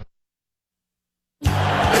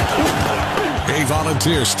a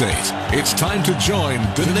volunteer state. It's time to join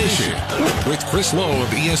the nation with Chris Lowe of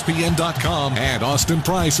ESPN.com and Austin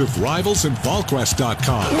Price of Rivals and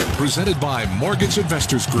VolQuest.com. Presented by Mortgage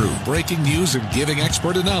Investors Group. Breaking news and giving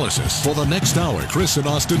expert analysis. For the next hour, Chris and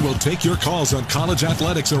Austin will take your calls on college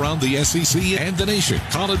athletics around the SEC and the nation.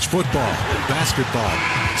 College football, basketball,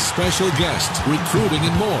 special guests, recruiting,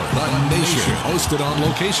 and more. The Nation, hosted on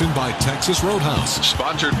location by Texas Roadhouse.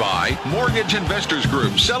 Sponsored by Mortgage Investors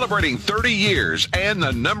Group, celebrating 30 years and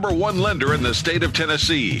the #1 lender in the state of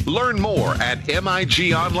Tennessee. Learn more at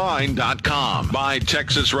migonline.com. By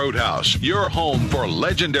Texas Roadhouse, your home for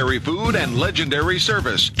legendary food and legendary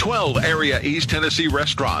service. 12 area East Tennessee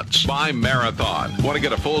restaurants. By Marathon. Want to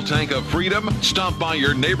get a full tank of freedom? Stop by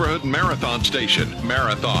your neighborhood Marathon station.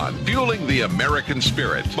 Marathon, fueling the American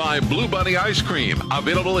spirit. By Blue Bunny Ice Cream,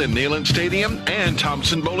 available in Neyland Stadium and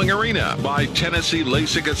Thompson Bowling Arena. By Tennessee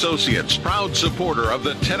LASIK Associates, proud supporter of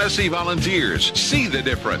the Tennessee Volunteers. See the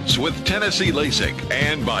difference with Tennessee LASIK.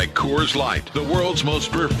 And by Coors Light, the world's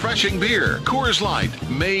most refreshing beer. Coors Light,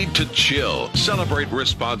 made to chill. Celebrate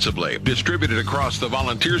responsibly. Distributed across the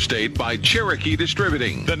Volunteer State by Cherokee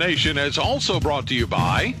Distributing. The Nation is also brought to you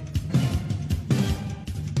by...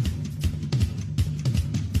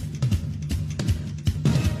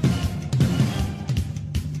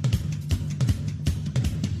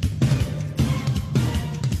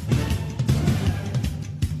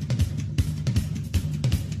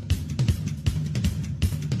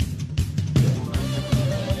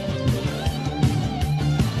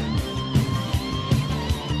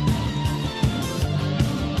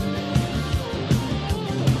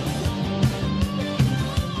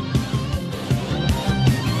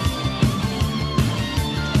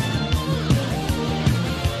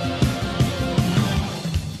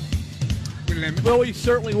 Well, we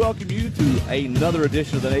certainly welcome you to another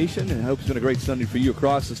edition of The Nation, and I hope it's been a great Sunday for you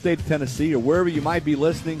across the state of Tennessee or wherever you might be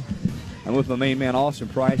listening. I'm with my main man, Austin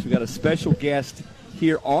Price. We've got a special guest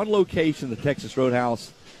here on location, the Texas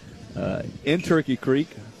Roadhouse in Turkey Creek.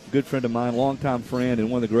 Good friend of mine, longtime friend,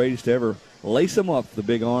 and one of the greatest to ever lace him up, the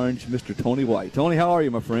Big Orange, Mr. Tony White. Tony, how are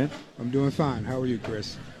you, my friend? I'm doing fine. How are you,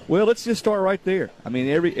 Chris? Well, let's just start right there. I mean,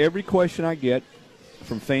 every question I get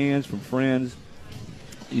from fans, from friends,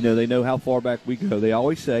 you know, they know how far back we go. They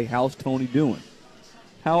always say, how's Tony doing?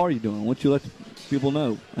 How are you doing? Why don't you let people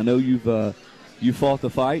know? I know you fought the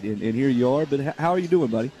fight, and here you are, but how are you doing,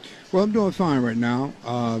 buddy? Well, I'm doing fine right now.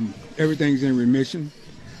 Everything's in remission,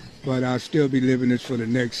 but I'll still be living this for the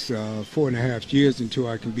next 4.5 years until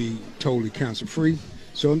I can be totally cancer-free.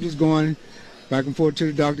 So I'm just going back and forth to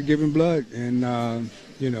the doctor, giving blood, and,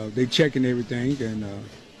 they checking everything, and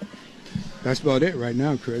that's about it right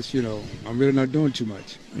now, Chris. I'm really not doing too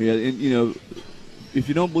much. Yeah, and, if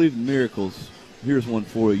you don't believe in miracles, here's one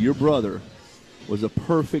for you. Your brother was a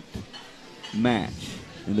perfect match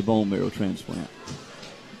in the bone marrow transplant.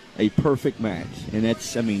 A perfect match. And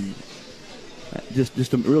that's,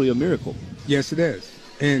 just really a miracle. Yes, it is.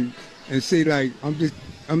 And see, like, I'm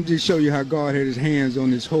just showing you how God had his hands on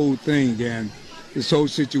this whole thing, and this whole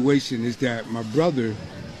situation is that my brother,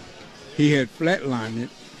 he had flatlined it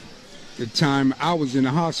the time I was in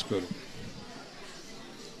the hospital.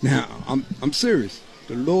 Now, I'm serious.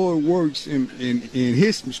 The Lord works in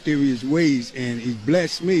his mysterious ways, and he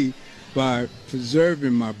blessed me by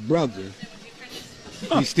preserving my brother.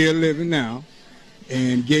 He's still living now,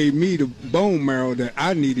 and gave me the bone marrow that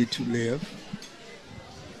I needed to live.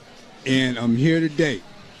 And I'm here today.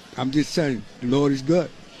 I'm just saying, the Lord is good.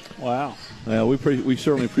 Wow. Well, we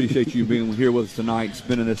certainly appreciate you being here with us tonight,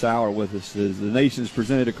 spending this hour with us. As the nation is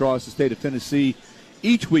presented across the state of Tennessee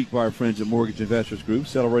each week by our friends at Mortgage Investors Group,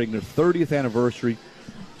 celebrating their 30th anniversary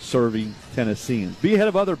serving Tennesseans. Be ahead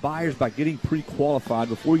of other buyers by getting pre-qualified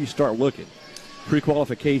before you start looking.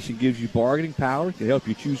 Pre-qualification gives you bargaining power, can help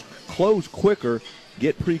you close quicker,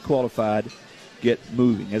 get pre-qualified, get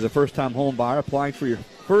moving. As a first-time home buyer, applying for your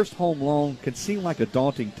first home loan can seem like a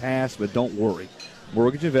daunting task, but don't worry.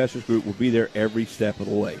 Mortgage Investors Group will be there every step of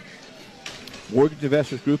the way. Mortgage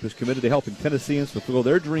Investors Group is committed to helping Tennesseans fulfill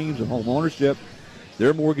their dreams of home ownership.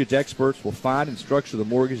 Their mortgage experts will find and structure the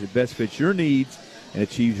mortgage that best fits your needs and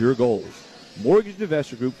achieves your goals. Mortgage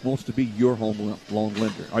Investor Group wants to be your home loan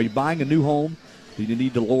lender. Are you buying a new home? Do you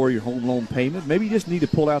need to lower your home loan payment? Maybe you just need to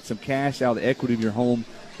pull out some cash out of the equity of your home.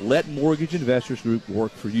 Let Mortgage Investors Group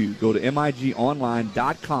work for you. Go to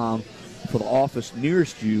migonline.com for the office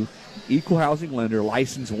nearest you. Equal housing lender,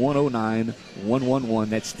 license 109-111.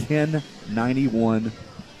 That's 1091-11.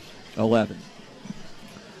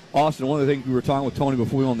 Austin, one of the things we were talking with Tony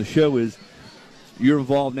before we went on the show is you're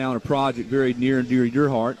involved now in a project very near and dear to your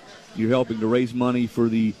heart. You're helping to raise money for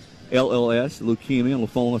the LLS, Leukemia and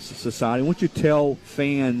Lymphoma Society. I want you to tell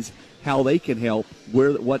fans how they can help,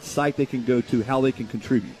 what site they can go to, how they can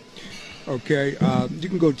contribute. Okay, you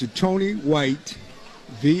can go to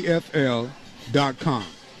TonyWhiteVFL.com.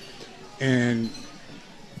 And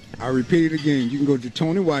I repeat it again, you can go to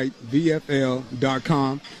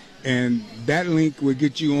TonyWhiteVFL.com, and that link will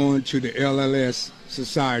get you on to the LLS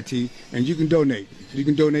Society, and you can donate. You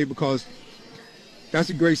can donate because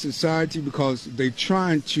that's a great society, because they're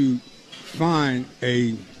trying to find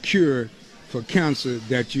a cure for cancer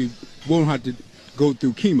that you won't have to go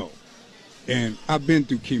through chemo. And I've been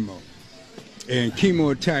through chemo. And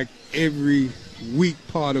chemo attacked every weak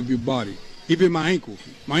part of your body. Even my ankle.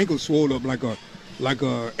 My ankle swelled up like a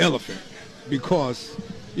elephant because,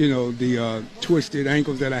 the twisted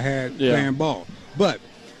ankles that I had playing ball. But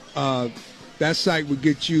that site would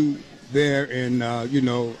get you there, and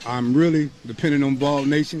I'm really depending on Ball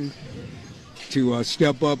Nation to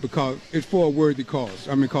step up, because it's for a worthy cause.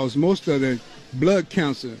 I mean, because most of the blood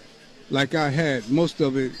cancer, like I had, most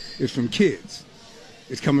of it is from kids.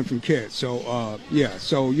 It's coming from kids. So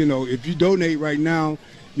So if you donate right now,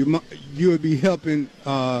 you'll be helping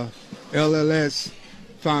LLS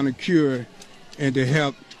find a cure, and to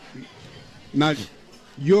help not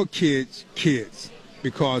your kids,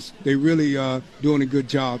 because they really doing a good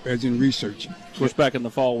job as in research. Of course, back in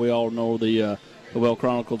the fall, we all know the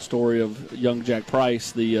well-chronicled story of young Jack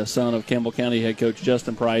Price, the son of Campbell County head coach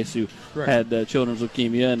Justin Price, who had children's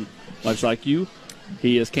leukemia, and much like you,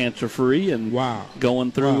 he is cancer-free and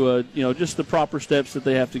going through just the proper steps that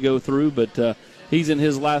they have to go through. But he's in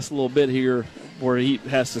his last little bit here, where he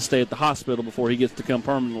has to stay at the hospital before he gets to come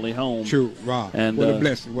permanently home. True, wow. And what a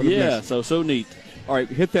blessing. What a blessing. So neat. All right,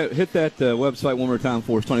 hit that website one more time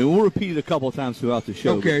for us, Tony. We'll repeat it a couple of times throughout the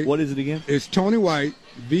show. Okay. What is it again? It's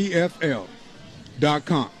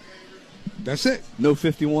TonyWhiteVFL.com. That's it. No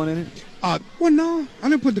 51 in it? Well, no, I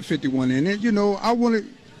didn't put the 51 in it.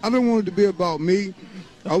 I don't want it to be about me.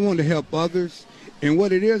 I want to help others. And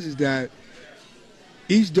what it is that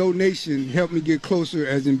each donation helped me get closer,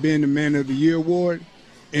 as in being the Man of the Year award.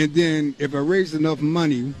 And then if I raise enough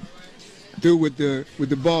money through with the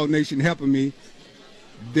Ball Nation helping me,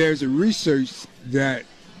 there's a research that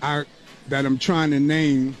I'm trying to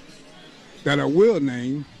name, that I will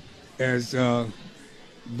name as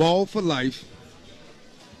Ball for Life,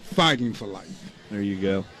 Fighting for Life. There you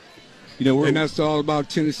go. And that's all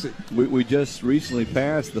about Tennessee. We just recently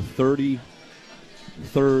passed the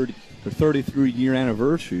 33rd year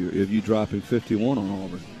anniversary of you dropping 51 on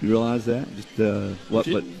Auburn. You realize that? Just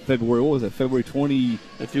February? What was that? February 20.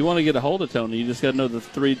 If you want to get a hold of Tony, you just got to know the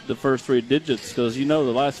first three digits, because the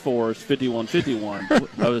last four is 5151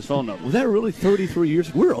 of his phone number. Was that really 33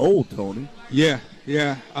 years? We're old, Tony. Yeah.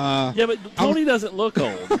 But Tony doesn't look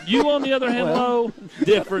old. You, on the other hand,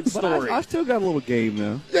 different story. I still got a little game,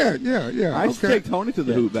 though. Yeah. I used to take Tony to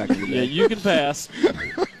the hoop back in the day. Yeah, you can pass.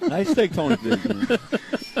 I used to take Tony to the hoop.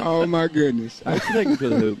 Oh, my goodness. I used to take him to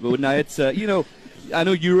the hoop. But now it's, I know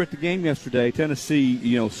you were at the game yesterday,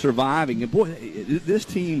 Tennessee, surviving. And, boy, this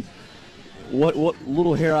team, what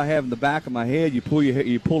little hair I have in the back of my head, you pull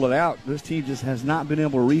it out. This team just has not been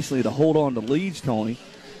able recently to hold on to leads, Tony.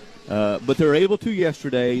 But they were able to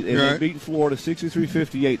yesterday, and they beat Florida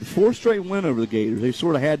 63-58. The fourth straight win over the Gators. They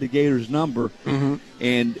sort of had the Gators' number. Mm-hmm.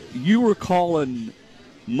 And you were calling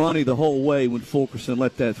money the whole way when Fulkerson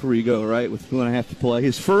let that three go, right, with 2.5 to play.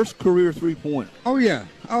 His first career three-pointer. Oh, yeah.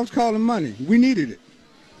 I was calling money. We needed it.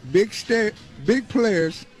 Big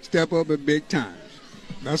players step up at big times.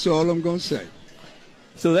 That's all I'm going to say.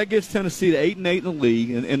 So that gets Tennessee to 8-8 in the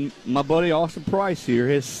league. And my buddy Austin Price here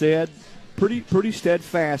has said pretty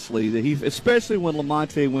steadfastly that especially when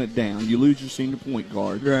Lamonte went down, you lose your senior point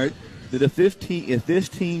guard. Right. That if this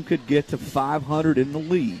team could get to 500 in the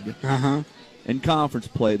league in conference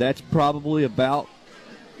play, that's probably about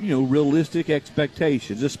realistic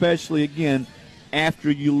expectations, especially again after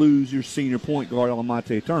you lose your senior point guard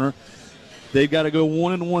Lamonte Turner. They've got to go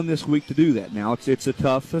 1-1 this week to do that. Now it's a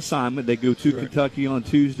tough assignment. They go to Kentucky on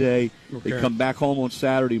Tuesday. Okay. They come back home on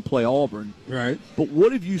Saturday and play Auburn. Right. But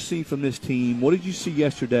what have you seen from this team? What did you see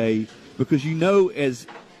yesterday? Because as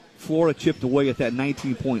Florida chipped away at that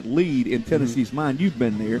 19-point lead in Tennessee's mind, you've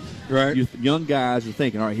been there. Right. Young guys are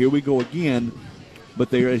thinking, all right, here we go again.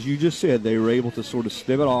 But as you just said, they were able to sort of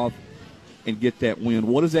stave it off and get that win.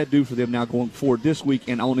 What does that do for them now going forward this week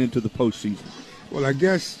and on into the postseason? Well, I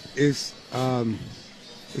guess it's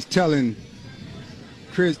telling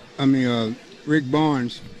Rick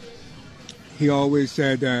Barnes. He always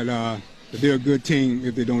said that they're a good team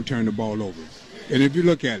if they don't turn the ball over. And if you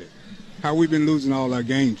look at it, how we've been losing all our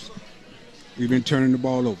games, we've been turning the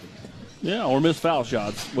ball over. Yeah, or miss foul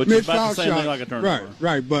shots, which is about the same thing like a turnover.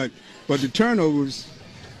 Right. But the turnovers,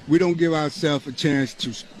 we don't give ourselves a chance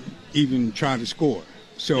to even try to score.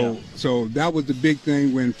 So that was the big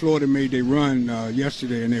thing when Florida made their run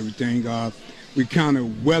yesterday and everything. We kind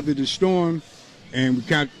of weathered the storm, and we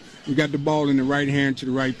got the ball in the right hand to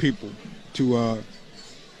the right people to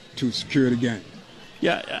secure the game.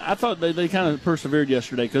 Yeah, I thought they kind of persevered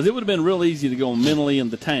yesterday because it would have been real easy to go mentally in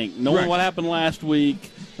the tank. Knowing what happened last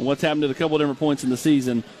week and what's happened at a couple of different points in the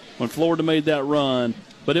season when Florida made that run.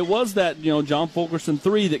 But it was that, John Fulkerson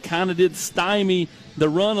 3 that kind of did stymie the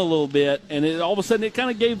run a little bit, and all of a sudden it kind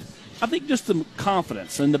of gave, I think, just some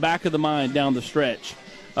confidence in the back of the mind down the stretch.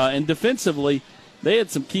 And defensively, they had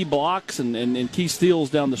some key blocks and key steals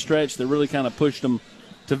down the stretch that really kind of pushed them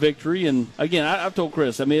to victory. And, again, I've told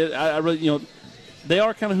Chris, I mean, I really, they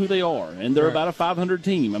are kind of who they are, and they're about a 500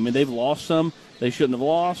 team. I mean, they've lost some they shouldn't have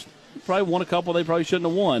lost. Probably won a couple they probably shouldn't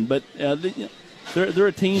have won. But they're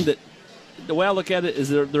a team that, the way I look at it is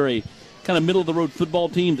they're a kind of middle-of-the-road football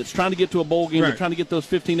team that's trying to get to a bowl game. They're trying to get those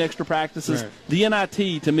 15 extra practices. The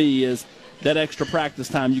NIT, to me, is that extra practice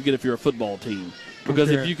time you get if you're a football team. Because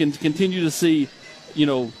if you can continue to see,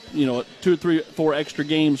 2 or 3 or 4 extra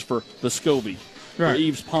games for Vescovi, for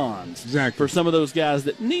Eves Pons, for some of those guys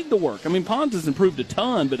that need the work. I mean, Pons has improved a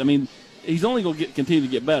ton, but, I mean, he's only going to continue to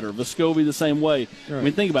get better. Vescovi the same way. I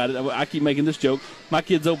mean, think about it. I keep making this joke. My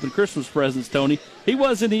kids opened Christmas presents, Tony. He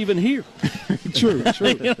wasn't even here. True.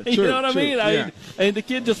 You know what I mean? And the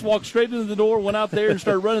kid just walked straight into the door, went out there, and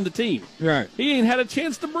started running the team. Right. He ain't had a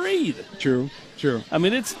chance to breathe. True. I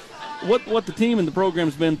mean, it's what the team and the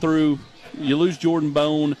program's been through. You lose Jordan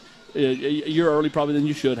Bone a year early probably than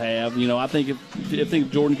you should have. I think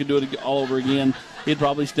if Jordan could do it all over again, he'd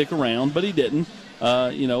probably stick around, but he didn't.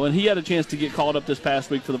 And he had a chance to get called up this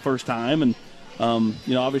past week for the first time. And,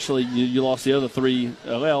 obviously you lost the other 3.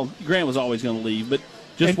 Grant was always going to leave, but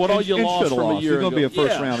just all you lost from a year ago. He's going to be a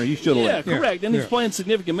first rounder. He should have left. Yeah, correct. And he's playing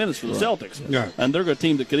significant minutes for the Celtics. Yeah. And they're a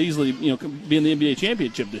team that could easily, be in the NBA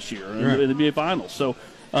championship this year, in the NBA finals. So,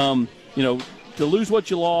 to lose what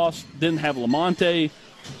you lost, didn't have Lamonte,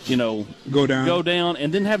 go down,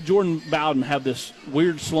 and then have Jordan Bowden have this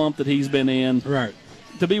weird slump that he's been in. Right.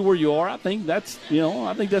 To be where you are, I think that's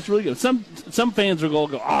really good. Some fans are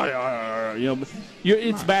going to go, but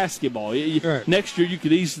it's basketball. Next year you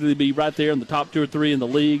could easily be right there in the top 2 or 3 in the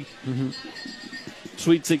league,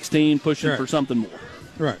 Sweet 16, pushing for something more.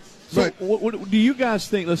 Right. So, what do you guys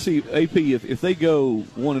think? Let's see, AP, if they go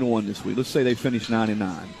 1-1 this week, let's say they finish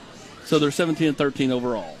 9-9. So they're 17-13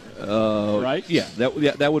 overall. Right? Yeah,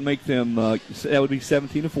 that would make them. That would be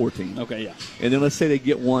 17-14. Okay, yeah. And then let's say they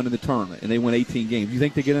get one in the tournament and they win 18 games. Do you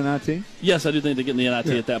think they get an NIT? Yes, I do think they get in the NIT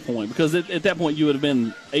at that point, because at that point you would have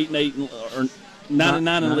been 8-8 or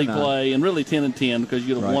 9-9 in league play, and really 10-10 because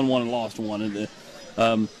you'd have won one and lost one.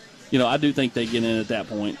 And I do think they get in at that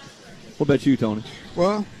point. What about you, Tony?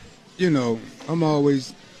 Well, I'm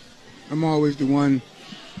always the one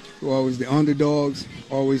who always the underdogs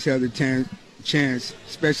always have the chance,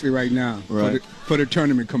 especially right now, for the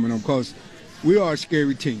tournament coming on, because we are a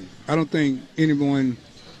scary team. I don't think anyone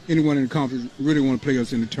in the conference really want to play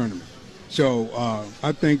us in the tournament. So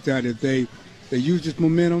I think that if they use this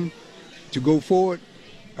momentum to go forward,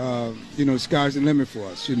 sky's the limit for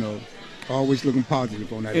us. Always looking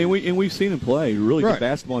positive on that. And we've seen them play really good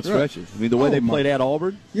basketball in stretches. I mean, the way they played at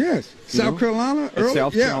Auburn. Yes. South Carolina.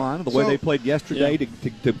 South Carolina. The way they played yesterday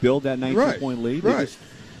to build that 19-point lead. Right.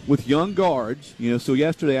 With young guards, so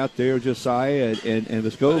yesterday out there, Josiah and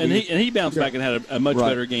Vescovi. And he bounced back and had a much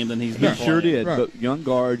better game than he's been playing. Sure did. Right. But young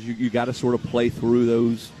guards, you got to sort of play through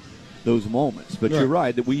those moments. But you're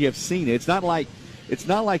right that we have seen it. It's not like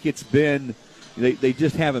it's been they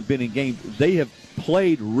just haven't been in games. They have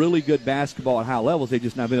played really good basketball at high levels. They've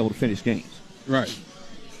just not been able to finish games. Right.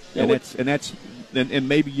 And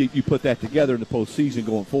maybe you put that together in the postseason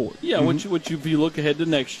going forward. Yeah, which if you look ahead to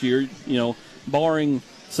next year, barring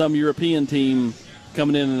some European team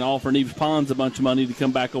coming in and offering Eves Pons a bunch of money to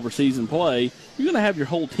come back overseas and play, you're going to have your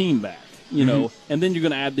whole team back, and then you're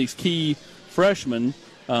going to add these key freshmen,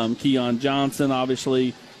 Keon Johnson,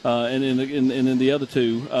 obviously, and then the other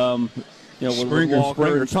 2. Springer.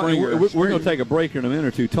 We're going to take a break here in a minute or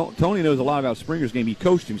two. Tony knows a lot about Springer's game. He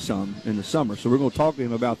coached him some in the summer, so we're going to talk to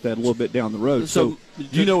him about that a little bit down the road. So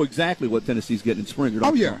you know exactly what Tennessee's getting in Springer,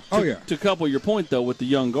 don't you? To couple your point, though, with the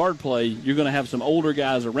young guard play, you're going to have some older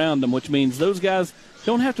guys around them, which means those guys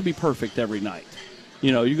don't have to be perfect every night.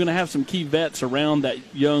 You're going to have some key vets around that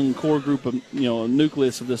young core group of,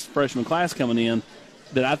 nucleus of this freshman class coming in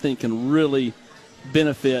that I think can really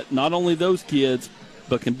benefit not only those kids,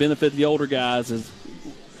 but can benefit the older guys as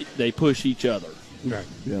they push each other. Right.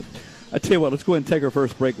 Yeah. I tell you what, let's go ahead and take our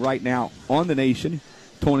first break right now on the Nation.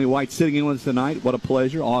 Tony White sitting in with us tonight. What a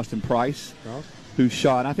pleasure. Austin Price, who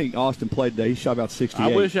shot, I think Austin played today. He shot about 68.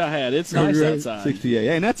 I wish I had. It's nice outside. 68.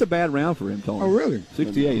 And that's a bad round for him, Tony. Oh, really?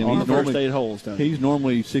 68. On the first 8 holes, Tony. He's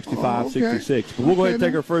normally 65, 66. But we'll go ahead and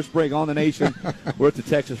take our first break on the Nation. We're at the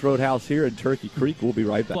Texas Roadhouse here in Turkey Creek. We'll be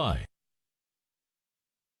right back. Bye.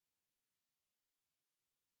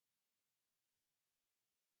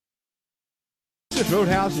 Texas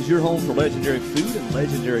Roadhouse is your home for legendary food and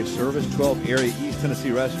legendary service. 12 area East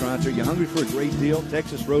Tennessee restaurants. Are you hungry for a great deal?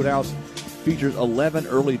 Texas Roadhouse features 11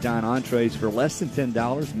 early dine entrees for less than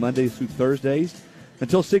 $10 Mondays through Thursdays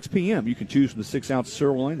until 6 p.m. You can choose from the 6-ounce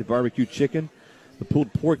sirloin, the barbecue chicken, the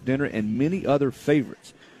pulled pork dinner, and many other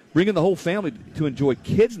favorites. Bring in the whole family to enjoy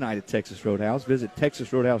Kids Night at Texas Roadhouse. Visit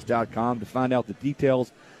TexasRoadhouse.com to find out the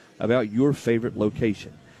details about your favorite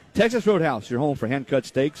location. Texas Roadhouse, your home for hand-cut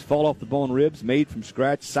steaks, fall-off-the-bone ribs made from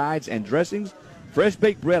scratch, sides and dressings,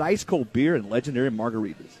 fresh-baked bread, ice-cold beer, and legendary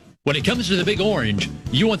margaritas. When it comes to the Big Orange,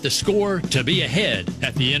 you want the score to be ahead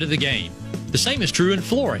at the end of the game. The same is true in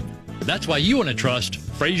flooring. That's why you want to trust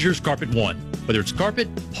Frazier's Carpet One. Whether it's carpet,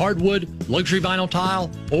 hardwood, luxury vinyl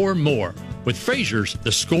tile, or more. With Frazier's,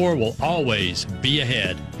 the score will always be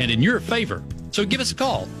ahead and in your favor. So give us a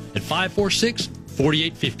call at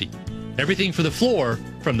 546-4850. Everything for the floor,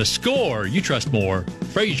 from the score you trust more.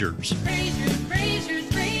 Frazier's.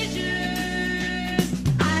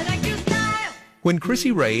 I like your style. When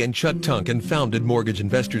Chrissy Ray and Chuck Tunkin founded Mortgage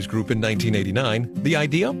Investors Group in 1989, the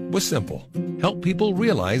idea was simple. Help people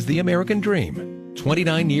realize the American dream.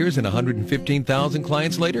 29 years and 115,000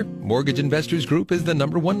 clients later, Mortgage Investors Group is the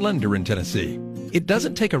 #1 lender in Tennessee. It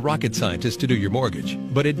doesn't take a rocket scientist to do your mortgage,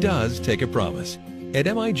 but it does take a promise.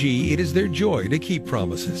 At MIG, it is their joy to keep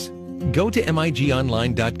promises. Go to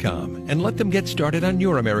MIGonline.com and let them get started on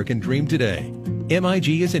your American dream today.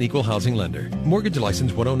 MIG is an equal housing lender. Mortgage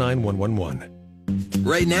license 109111.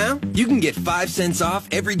 Right now, you can get 5 cents off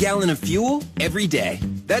every gallon of fuel every day.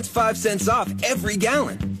 That's 5 cents off every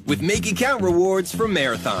gallon with Make It Count rewards from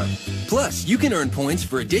Marathon. Plus, you can earn points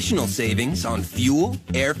for additional savings on fuel,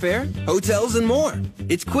 airfare, hotels, and more.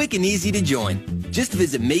 It's quick and easy to join. Just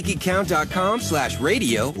visit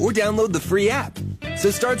MakeItCount.com/radio or download the free app. So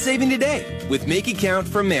start saving today with Make It Count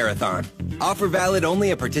from Marathon. Offer valid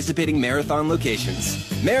only at participating Marathon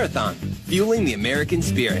locations. Marathon, fueling the American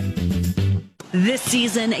spirit. This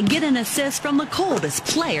season, get an assist from the coldest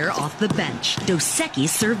player off the bench, Dos Equis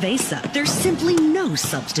Cerveza. There's simply no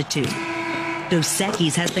substitute. Dos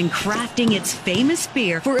Equis has been crafting its famous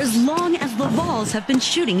beer for as long as the Vols have been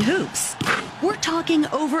shooting hoops. We're talking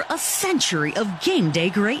over a century of game day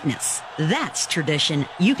greatness. That's tradition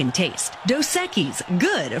you can taste. Dos Equis,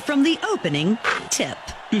 good from the opening tip.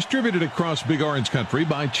 Distributed across Big Orange Country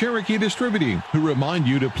by Cherokee Distributing, who remind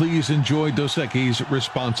you to please enjoy Dos Equis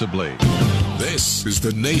responsibly. This is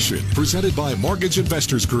The Nation, presented by Mortgage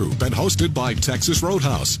Investors Group and hosted by Texas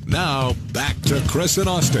Roadhouse. Now, back to Chris and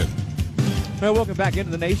Austin. Well, welcome back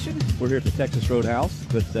into the Nation. We're here at the Texas Roadhouse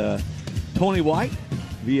with Tony White,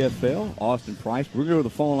 VFL, Austin Price. We're going to go to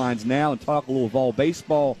the phone lines now and talk a little Vol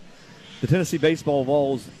baseball. The Tennessee baseball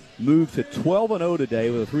Vols moved to 12-0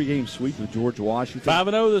 today with a 3-game sweep with George Washington.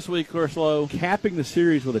 5-0 this week, Corslow. Capping the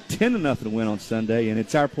series with a 10-0 win on Sunday, and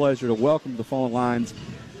it's our pleasure to welcome to the phone lines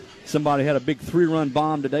somebody had a big 3-run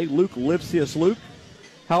bomb today, Luke Lipcius. Luke,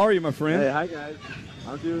 how are you, my friend? Hey, hi, guys.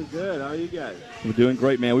 I'm doing good. How are you guys? We're doing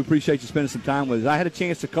great, man. We appreciate you spending some time with us. I had a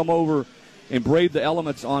chance to come over and brave the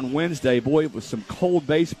elements on Wednesday. Boy, it was some cold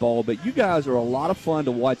baseball, but you guys are a lot of fun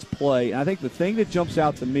to watch play. And I think the thing that jumps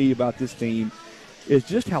out to me about this team is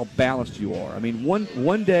just how balanced you are. I mean,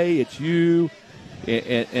 one day it's you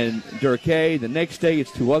and Durkee. The next day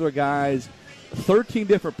it's 2 other guys. 13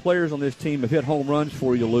 different players on this team have hit home runs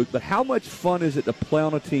for you, Luke. But how much fun is it to play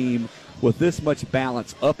on a team with this much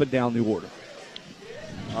balance up and down the order?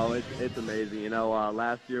 Oh, it's amazing. You know,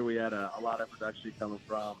 last year we had a lot of production coming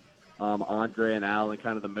from Andre and Al in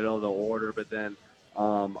kind of the middle of the order, but then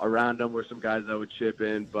around them were some guys that would chip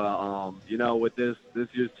in. But you know, with this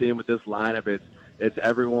year's team, with this lineup, it's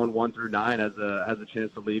everyone 1 through 9 has a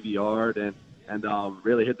chance to leave the yard and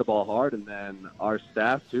really hit the ball hard. And then our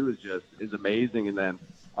staff too is amazing. And then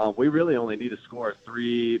we really only need to score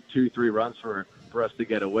 3 runs for us to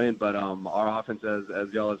get a win. But our offense,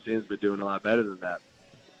 as y'all have seen, has been doing a lot better than that.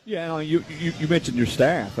 Yeah, you mentioned your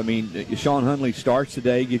staff. I mean, Sean Hundley starts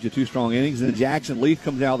today, gives you 2 strong innings, and then Jackson Leaf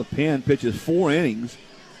comes out of the pen, pitches 4 innings,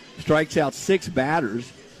 strikes out 6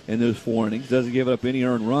 batters in those 4 innings, doesn't give up any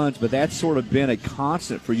earned runs, but that's sort of been a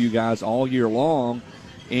constant for you guys all year long.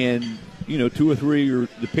 And, you know, 2 or 3 are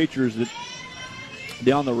the pitchers that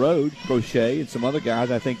down the road, Crochet and some other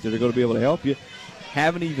guys I think that are going to be able to help you,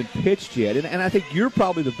 haven't even pitched yet. And I think you're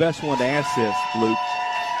probably the best one to ask this, Luke,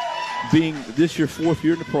 being this your fourth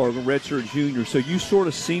year in the program, redshirt junior. So you sort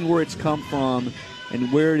of seen where it's come from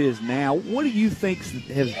and where it is now. What do you think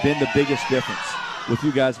has been the biggest difference with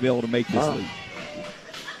you guys being able to make this league?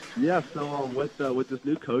 Yeah, so with this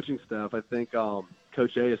new coaching staff, I think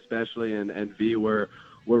Coach A especially and V we're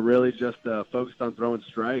really just focused on throwing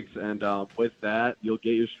strikes, and with that you'll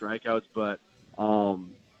get your strikeouts. But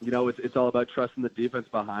it's all about trusting the defense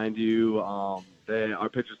behind you. Our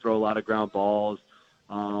pitchers throw a lot of ground balls,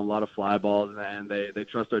 a lot of fly balls, and they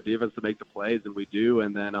trust our defense to make the plays, and we do.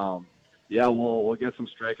 And then we'll get some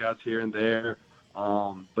strikeouts here and there.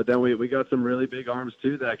 But then we got some really big arms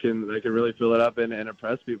too that can really fill it up and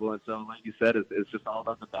impress people. And so, like you said, it's just all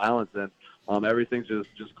about the balance, and everything's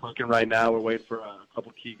just clicking right now. We're waiting for a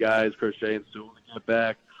couple key guys, Crochet and Sewell, to get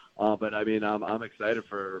back. But I mean, I'm excited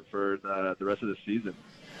for the rest of the season.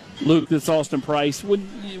 Luke, this Austin Price.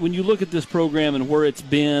 When you look at this program and where it's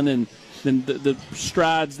been, and then the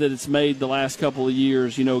strides that it's made the last couple of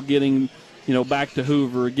years, getting back to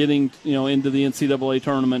Hoover, getting into the NCAA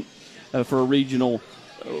tournament. For a regional,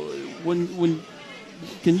 when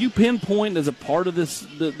can you pinpoint as a part of this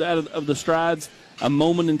of the strides a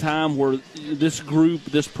moment in time where this group,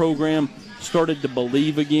 this program, started to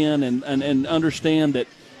believe again and understand that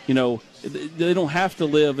they don't have to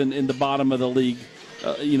live in the bottom of the league.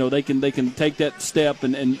 They can take that step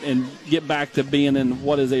and get back to being in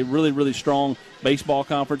what is a really, really strong baseball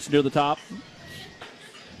conference near the top.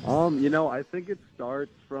 I think it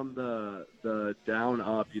starts from the down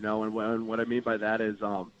up, and what I mean by that is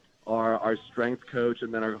our strength coach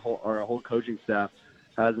and then our whole coaching staff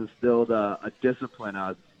has instilled a discipline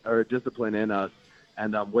in us,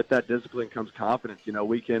 and with that discipline comes confidence.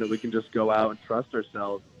 We can just go out and trust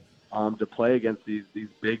ourselves to play against these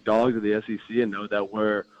big dogs of the SEC and know that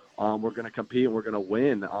we're going to compete and we're going to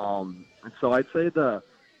win. And so I'd say the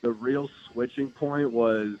real switching point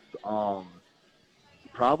was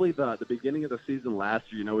probably the beginning of the season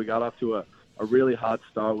last year. We got off to a really hot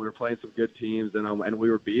start. We were playing some good teams, and we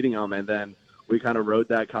were beating them. And then we kind of rode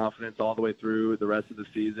that confidence all the way through the rest of the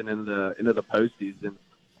season into the postseason.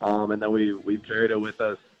 And then we've carried it with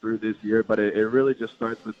us through this year. But it really just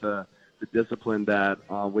starts with the discipline that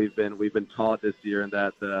we've been taught this year, and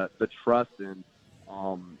that the trust in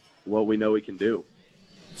what we know we can do.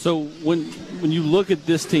 So when you look at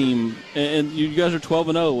this team, and you guys are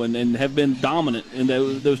 12-0 and have been dominant in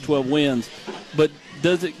those 12 wins, but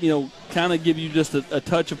does it kind of give you just a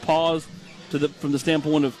touch of pause from the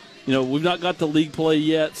standpoint of we've not got to league play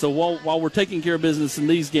yet? So while we're taking care of business in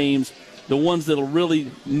these games, the ones that'll really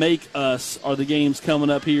make us are the games coming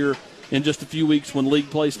up here in just a few weeks when league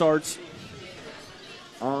play starts.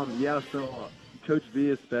 So Coach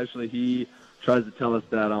V especially, he tries to tell us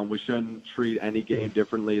that we shouldn't treat any game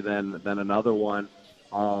differently than another one.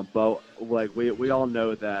 But like we all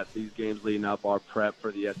know that these games leading up are prep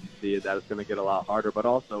for the SEC, that it's going to get a lot harder. But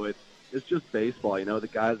also it's just baseball. The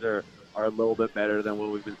guys are a little bit better than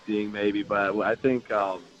what we've been seeing maybe. But I think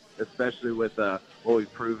especially with what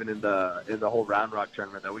we've proven in the whole Round Rock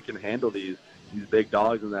tournament, that we can handle these big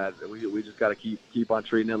dogs, and that we just got to keep on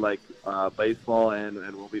treating it like baseball, and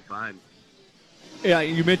we'll be fine. Yeah,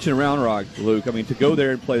 you mentioned Round Rock, Luke. I mean, to go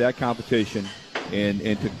there and play that competition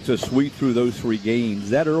and to sweep through those 3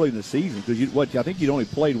 games that early in the season, because I think you'd only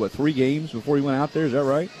played 3 games before you went out there. Is that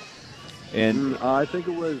right? And I think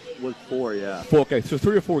it was 4. Yeah. 4. Okay, so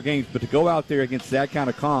 3 or 4 games, but to go out there against that kind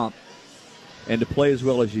of comp and to play as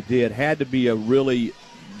well as you did had to be a really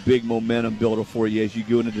big momentum builder for you as you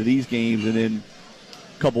go into these games, and then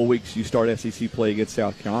a couple of weeks you start SEC play against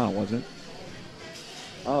South Carolina, wasn't it?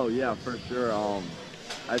 Oh yeah, for sure.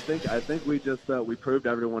 I think we just we proved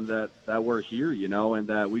everyone that we're here, and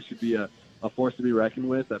that we should be a force to be reckoned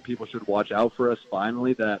with. That people should watch out for us.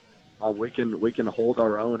 Finally, that we can hold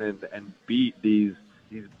our own and beat these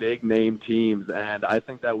big name teams. And I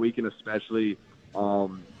think that weekend especially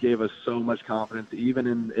gave us so much confidence, even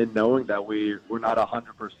in knowing that we're not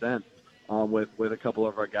 100% with a couple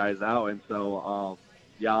of our guys out. And so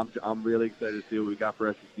I'm really excited to see what we got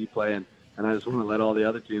for SEC play, and I just want to let all the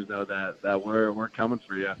other teams know that we're coming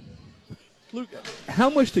for you. Luke, how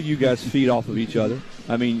much do you guys feed off of each other?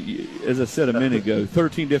 I mean, as I said a minute ago,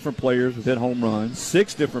 13 different players with hit home runs,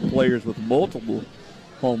 6 different players with multiple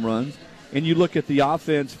home runs, and you look at the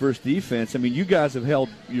offense versus defense. I mean, you guys have held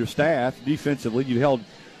your staff defensively. You held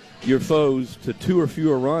your foes to 2 or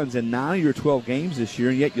fewer runs in 9 of your 12 games this year,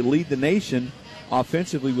 and yet you lead the nation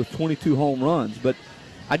offensively with 22 home runs. But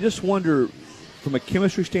I just wonder, from a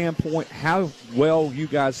chemistry standpoint, how well you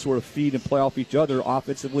guys sort of feed and play off each other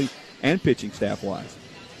offensively and pitching staff-wise.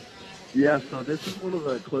 Yeah, so this is one of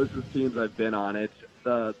the closest teams I've been on. It's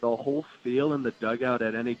the whole feel in the dugout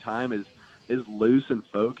at any time is loose and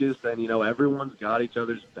focused, and everyone's got each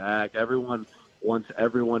other's back. Everyone wants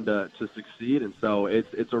everyone to succeed, and so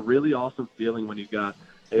it's a really awesome feeling when you got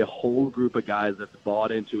a whole group of guys that's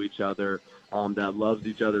bought into each other, that loves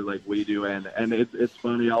each other like we do, and it's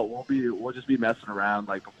funny. We'll just be messing around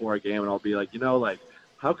like before a game, and I'll be like,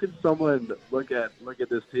 how could someone look at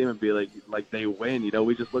this team and be like they win?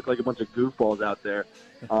 We just look like a bunch of goofballs out there.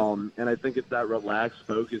 And I think it's that relaxed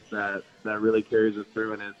focus that really carries us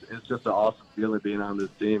through, and it's just an awesome feeling being on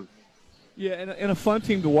this team. Yeah, and a fun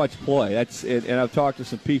team to watch play. And I've talked to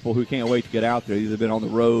some people who can't wait to get out there. Either been on the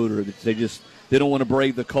road or they don't want to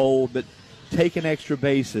brave the cold, but taking extra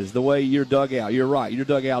bases, the way your dugout, you're right, your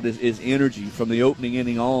dugout is energy from the opening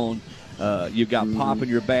inning on. You've got pop in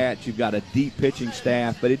your bats. You've got a deep pitching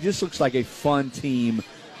staff. But it just looks like a fun team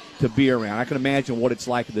to be around. I can imagine what it's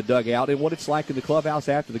like in the dugout and what it's like in the clubhouse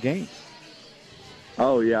after the game.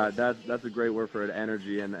 Oh, yeah, that's a great word for it,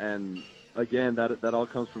 energy. And again, that all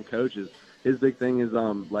comes from coaches. His big thing is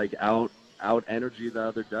out energy the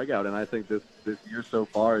other dugout. And I think this year so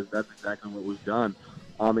far that's exactly what we've done.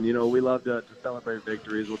 And, we love to celebrate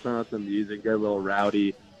victories. We'll turn on some music, get a little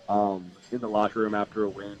rowdy. In the locker room after a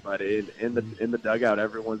win, but in the dugout,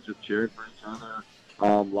 everyone's just cheering for each other.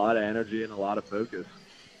 A lot of energy and a lot of focus.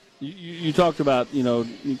 You talked about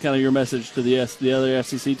kind of your message to the other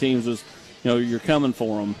SEC teams was you're coming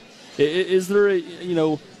for them. Is there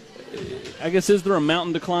I guess is there a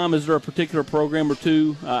mountain to climb? Is there a particular program or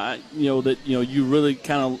two that you really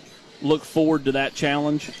kind of look forward to that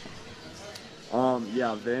challenge?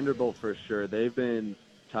 Yeah, Vanderbilt for sure. They've been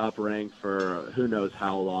top ranked for who knows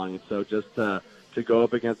how long, and so just to go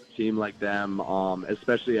up against a team like them,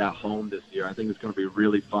 especially at home this year, I think it's going to be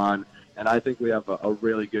really fun, and I think we have a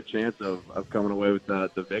really good chance of coming away with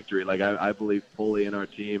the victory. Like I believe fully in our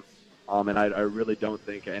team, and I really don't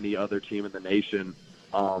think any other team in the nation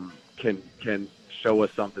can show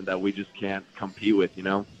us something that we just can't compete with.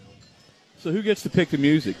 So who gets to pick the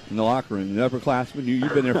music in the locker room? The upperclassmen?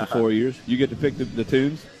 You've been there for 4 years. You get to pick the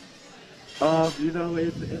tunes? It's a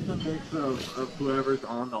mix of whoever's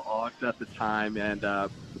on the aux at the time, and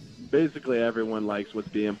basically everyone likes what's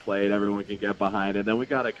being played. Everyone can get behind it. Then we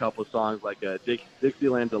got a couple songs like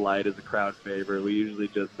Dixieland Delight is a crowd favorite. We usually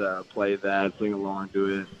just play that, sing along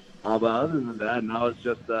to it. But other than that, now it's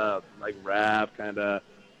just like rap, kind of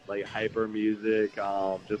like hyper music,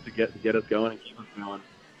 just to get us going and keep us going.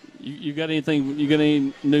 You got anything? You got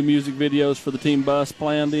any new music videos for the team bus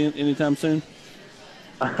planned anytime soon?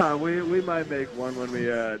 We might make one when we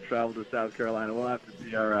travel to South Carolina. We'll have to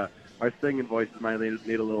see. Our singing voices might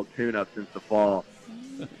need a little tune-up since the fall.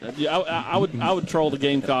 Yeah, I would troll the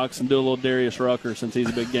Gamecocks and do a little Darius Rucker since he's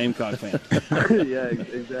a big Gamecock fan. Yeah,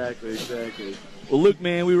 exactly. Well, Luke,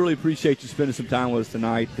 man, we really appreciate you spending some time with us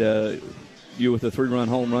tonight. You with a 3-run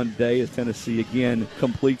home run today as Tennessee again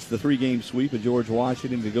completes the 3-game sweep of George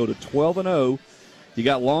Washington to go to 12-0. You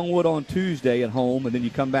got Longwood on Tuesday at home, and then you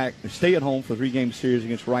come back, stay at home for a 3-game series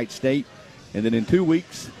against Wright State. And then in 2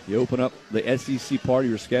 weeks, you open up the SEC part of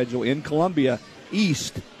your schedule in Columbia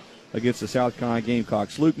East against the South Carolina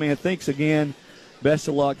Gamecocks. Luke, man, thanks again. Best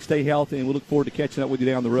of luck. Stay healthy, and we look forward to catching up with you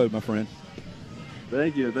down the road, my friend.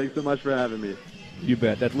 Thank you. Thanks so much for having me. You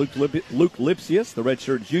bet. That's Luke Lipcius, the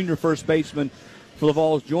redshirt junior first baseman for the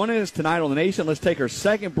Vols, joining us tonight on the Nation. Let's take our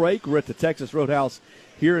second break. We're at the Texas Roadhouse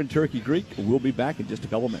here in Turkey Creek. We'll be back in just a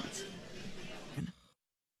couple minutes.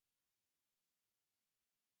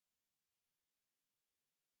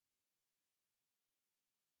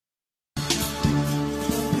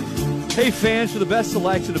 Hey fans, for the best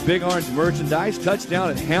selection of Big Orange merchandise, touchdown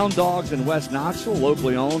at Hound Dogs in West Knoxville,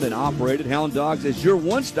 locally owned and operated. Hound Dogs is your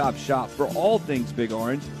one-stop shop for all things Big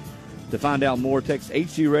Orange. To find out more, text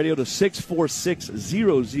HD Radio to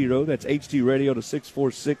 64600. That's HD Radio to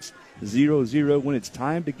 64600. When it's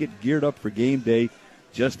time to get geared up for game day,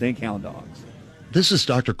 just think Hound Dogs. This is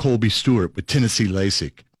Dr. Colby Stewart with Tennessee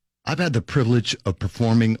LASIK. I've had the privilege of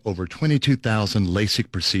performing over 22,000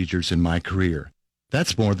 LASIK procedures in my career.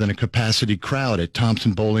 That's more than a capacity crowd at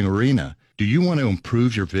Thompson Bowling Arena. Do you want to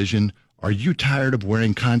improve your vision? Are you tired of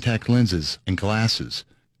wearing contact lenses and glasses?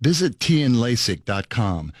 Visit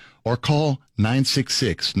tnlasik.com or call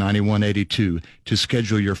 966-9182 to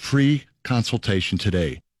schedule your free consultation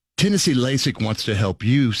today. Tennessee LASIK wants to help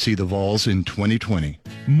you see the Vols in 2020.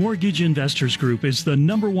 Mortgage Investors Group is the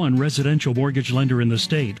 #1 residential mortgage lender in the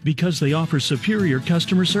state because they offer superior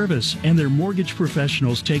customer service, and their mortgage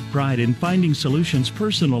professionals take pride in finding solutions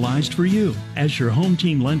personalized for you. As your home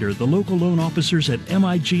team lender, the local loan officers at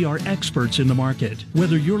MIG are experts in the market.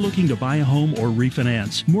 Whether you're looking to buy a home or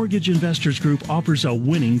refinance, Mortgage Investors Group offers a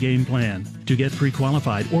winning game plan. To get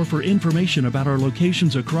pre-qualified or for information about our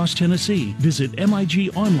locations across Tennessee, visit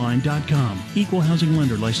migonline.com. Equal housing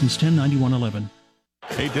lender, license 109111.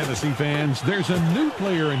 Hey, Tennessee fans, there's a new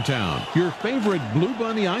player in town. Your favorite Blue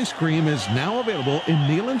Bunny ice cream is now available in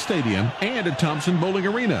Neyland Stadium and at Thompson Bowling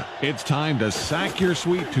Arena. It's time to sack your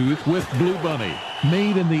sweet tooth with Blue Bunny.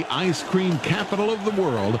 Made in the ice cream capital of the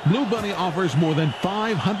world, Blue Bunny offers more than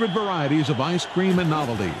 500 varieties of ice cream and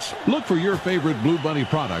novelties. Look for your favorite Blue Bunny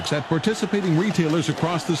products at participating retailers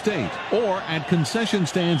across the state or at concession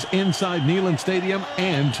stands inside Neyland Stadium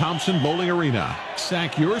and Thompson Bowling Arena.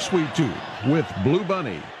 Sack your sweet tooth with Blue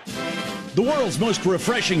Bunny. The world's most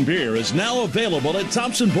refreshing beer is now available at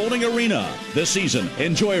Thompson Bowling Arena. This season,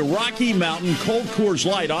 enjoy Rocky Mountain Cold Coors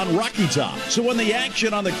Light on Rocky Top. So when the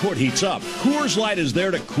action on the court heats up, Coors Light is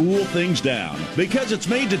there to cool things down because it's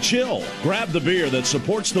made to chill. Grab the beer that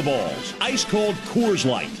supports the Vols. Ice cold Coors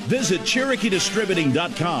Light. Visit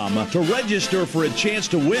CherokeeDistributing.com to register for a chance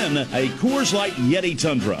to win a Coors Light Yeti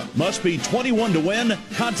Tundra. Must be 21 to win.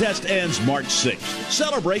 Contest ends March 6th.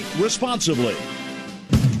 Celebrate responsibly.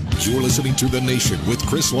 You're listening to The Nation with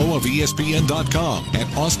Chris Lowe of ESPN.com and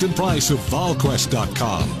Austin Price of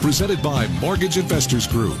VolQuest.com. Presented by Mortgage Investors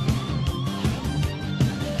Group.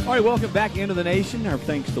 All right, welcome back into The Nation. Our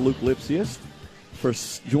thanks to Luke Lipcius for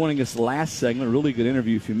joining us last segment. A really good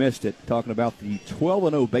interview if you missed it, talking about the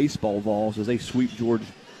 12-0 baseball Vols as they sweep George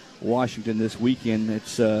Washington this weekend.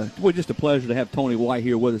 It's just a pleasure to have Tony White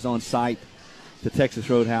here with us on site, the Texas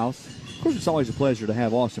Roadhouse. Of course, it's always a pleasure to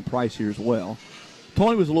have Austin Price here as well.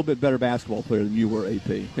 Tony was a little bit better basketball player than you were, AP.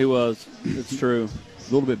 He was. It's true. A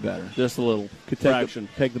little bit better. Just a little. Could fraction.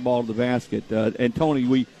 Take the ball to the basket. And Tony,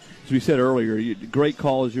 as we said earlier, great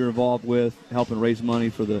cause you're involved with, helping raise money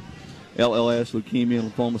for the LLS, Leukemia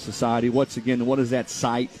and Lymphoma Society. What is that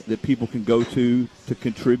site that people can go to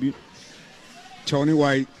contribute? Tony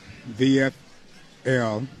White,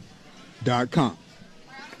 VFL.com.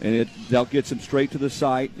 And that gets them straight to the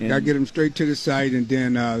site. That get them straight to the site, and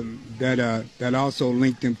then that also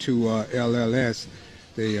linked them to LLS,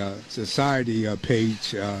 the society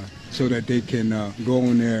page, so that they can go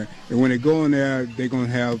on there. And when they go on there, they're going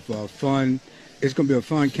to have fun. It's going to be a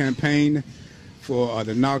fun campaign for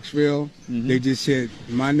the Knoxville. Mm-hmm. They just said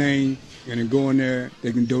my name, and then go in there,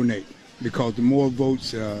 they can donate. Because the more votes,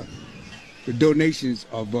 the donations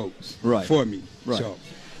are votes for me. Right. So.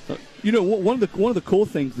 One of the cool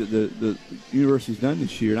things that the university's done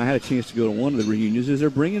this year, and I had a chance to go to one of the reunions, is they're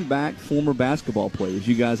bringing back former basketball players.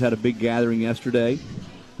 You guys had a big gathering yesterday.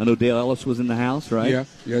 I know Dale Ellis was in the house, right?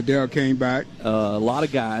 Yeah, Dale came back. A lot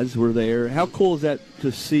of guys were there. How cool is that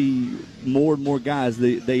to see more and more guys?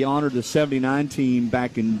 They honored the 79 team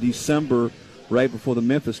back in December, right before the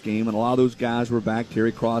Memphis game, and a lot of those guys were back.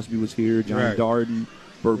 Terry Crosby was here, Johnny Darden,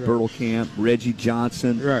 Bert Bertelkamp, Reggie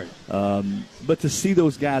Johnson. Right. But to see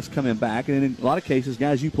those guys coming back, and in a lot of cases,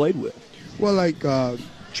 guys you played with. Well,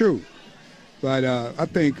 true. But I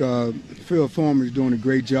think Phil Fulmer is doing a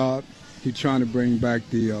great job. He's trying to bring back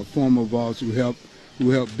the former Vols who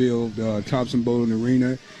helped build Thompson Bowling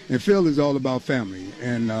Arena. And Phil is all about family.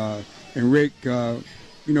 And Rick,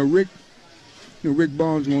 Rick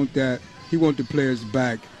Barnes wants that. He wants the players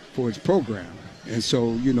back for his program. And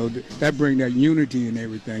so, that brings that unity and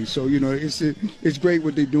everything. So, it's great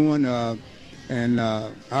what they're doing, and I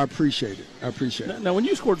appreciate it. Now, when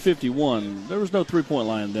you scored 51, there was no three-point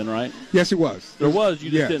line then, right? Yes, it was. There was. You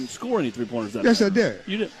just didn't score any three-pointers that Yes, night. I did.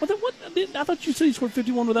 You did. I thought you said he scored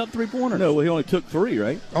 51 without three-pointers. No, well, he only took 3,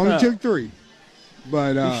 right? Only took 3.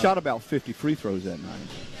 But he shot about 50 free throws that night.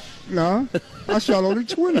 No, I shot only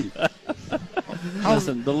 20.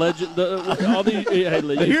 Listen, the legend.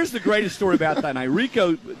 Here's the greatest story about that night.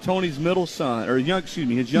 Rico, Tony's middle son,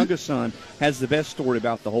 his youngest son, has the best story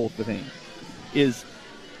about the whole thing. Is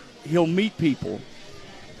he'll meet people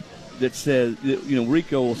that says,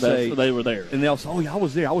 Rico will say they were there, and they'll say, "Oh, yeah, I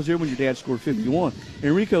was there. I was there when your dad scored 51."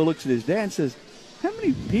 And Rico looks at his dad and says, "How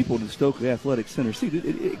many people did Stokely Athletic Center see?"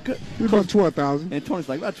 It was about 12,000. And Tony's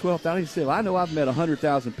like, "About 12,000." He said, "Well, I know I've met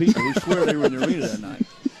 100,000 people who swear they were in the arena that night."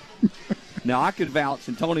 Now, I could vouch,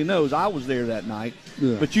 and Tony knows I was there that night.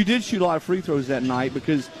 Yeah. But you did shoot a lot of free throws that night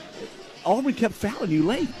because Auburn kept fouling you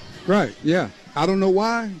late. Right, yeah. I don't know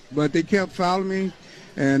why, but they kept fouling me.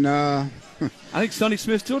 And I think Sonny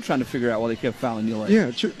Smith's still trying to figure out why they kept fouling you late.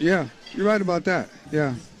 Yeah, yeah, you're right about that.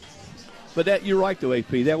 Yeah. But you're right though, AP.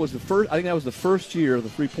 That was the first. I think that was the first year of the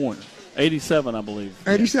 3-pointer. 87, I believe.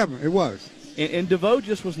 87, it was. And DeVoe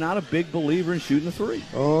just was not a big believer in shooting the three.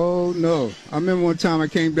 Oh no! I remember one time I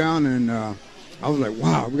came down and I was like,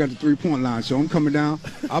 "Wow, we got the 3-point line." So I'm coming down.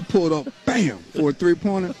 I pulled up, bam, for a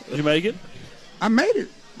 3-pointer. Did you make it? I made it,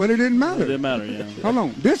 but it didn't matter. It didn't matter. Yeah. Hold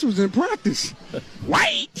on, this was in practice.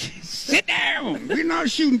 Wait, sit down. We're not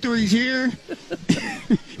shooting threes here.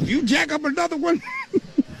 If you jack up another one.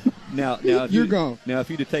 Now you're gone. Now, if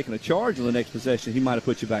you'd have taken a charge on the next possession, he might have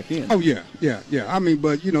put you back in. Oh yeah. I mean,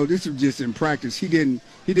 but this was just in practice. He didn't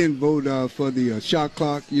vote for the shot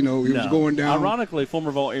clock. It was going down. Ironically, former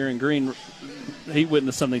Vault Aaron Green, he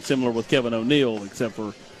witnessed something similar with Kevin O'Neal, except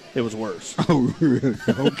for it was worse. Oh, really?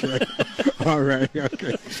 Okay. All right.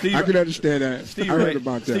 Okay. I can understand that. I heard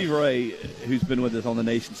about that. Steve Ray, who's been with us on the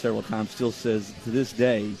Nation several times, still says to this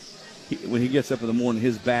day, when he gets up in the morning,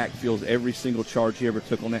 his back feels every single charge he ever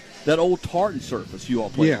took on that old tartan surface you all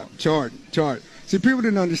played on. Yeah, tartan. See, people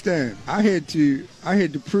didn't understand. I had to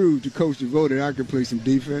prove to Coach DeVoe that I could play some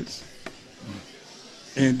defense.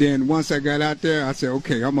 And then once I got out there, I said,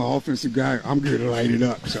 okay, I'm an offensive guy. I'm going to light it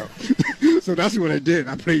up. So, so that's what I did.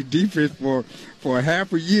 I played defense for a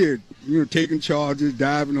half a year. Taking charges,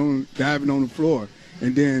 diving on the floor,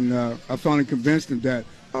 and then I finally convinced him that,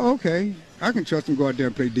 oh, okay, I can trust him to go out there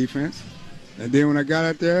and play defense. And then when I got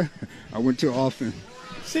out there, I went to offense.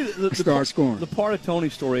 See, start scoring. The part of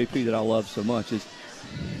Tony's story, AP, that I love so much is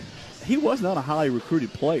he was not a highly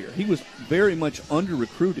recruited player. He was very much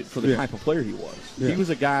under-recruited for the type of player he was. Yeah. He was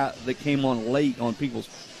a guy that came on late on people's,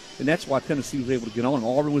 and that's why Tennessee was able to get on him.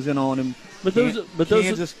 Auburn was in on him.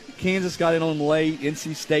 Kansas got in on him late.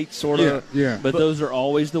 NC State sort of. Yeah. But those are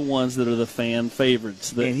always the ones that are the fan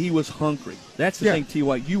favorites. And he was hungry. That's the thing,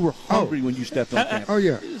 T.Y. You were hungry when you stepped on campus. Oh,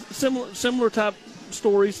 yeah. Similar type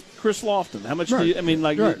stories. Chris Lofton. How much do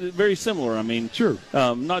you, very similar. I mean, sure.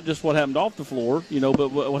 Not just what happened off the floor, but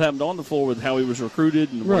what happened on the floor with how he was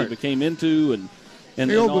recruited and what he became into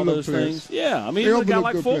and all those things. Yeah, I mean, a guy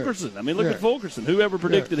like Fulkerson. I mean, look at Fulkerson. Whoever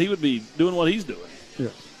predicted he would be doing what he's doing. Yeah.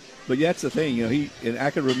 But that's the thing, and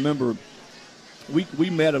I can remember we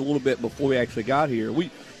met a little bit before we actually got here.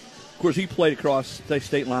 Of course, he played across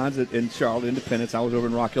state lines in Charlotte, Independence. I was over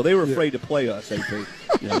in Rock Hill. They were afraid to play us, AP.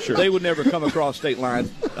 Yeah, sure. They would never come across state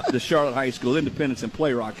lines to Charlotte High School, Independence, and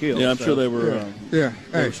play Rock Hill. Yeah, I'm sure they were. They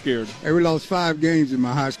were scared. Hey, we lost 5 games in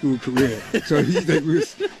my high school career. So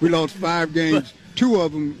we lost 5 games. 2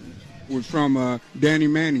 of them was from Danny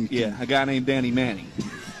Manning. Yeah, a guy named Danny Manning.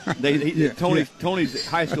 Tony's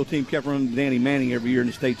high school team kept running Danny Manning every year in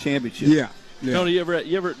the state championship. Yeah. Tony, you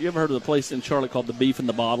ever heard of the place in Charlotte called the Beef in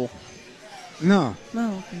the Bottle? No.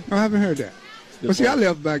 No. I haven't heard that. But see, I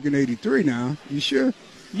left back in '83. Now, you sure?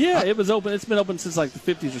 Yeah, it was open. It's been open since like the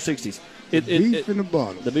 50s or 60s. Beef in the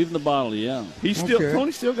Bottle. The Beef in the Bottle. Yeah.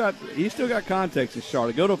 Tony still got contacts in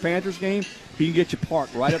Charlotte. Go to a Panthers game, he can get you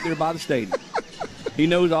parked right up there by the stadium. He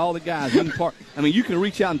knows all the guys. He can park. I mean, you can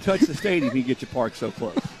reach out and touch the stadium. He can get you parked so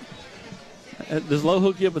close. Does Lowe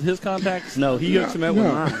hook you up with his contacts? No, he hooks him up with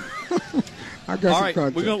mine. I got all right,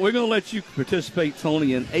 we're going to let you participate,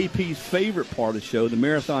 Tony, in AP's favorite part of the show, the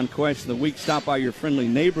Marathon Question of the Week. Stop by your friendly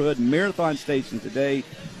neighborhood marathon station today.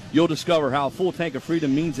 You'll discover how a full tank of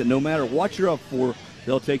freedom means that no matter what you're up for,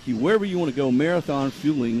 they'll take you wherever you want to go. Marathon,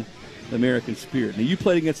 fueling the American spirit. Now, you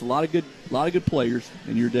played against a lot of good players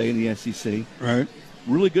in your day in the SEC. Right.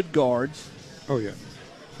 Really good guards. Oh yeah.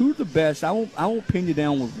 Who are the best? I won't pin you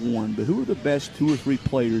down with one, but who are the best 2 or 3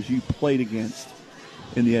 players you played against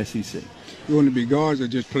in the SEC? You want to be guards or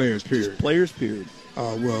just players? Period. Players. Period.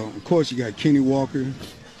 Well, of course you got Kenny Walker.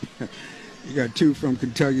 You got 2 from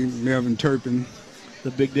Kentucky, Melvin Turpin. The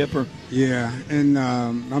Big Dipper. Yeah, and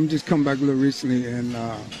I'm just coming back a little recently, and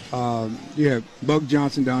Buck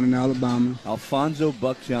Johnson down in Alabama. Alfonso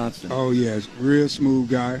Buck Johnson. Oh yes, real smooth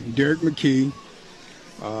guy. Derek McKee.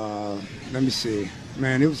 Let me see.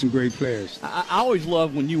 Man, it was some great players. I always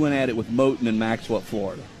loved when you went at it with Moton and Maxwell at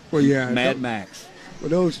Florida. Well, yeah, Mad Max. Well,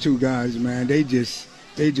 those 2 guys, man, they just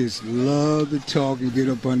love to talk and get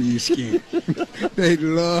up under your skin. They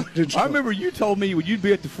love to talk. I remember you told me when you'd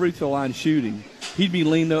be at the free throw line shooting, he'd be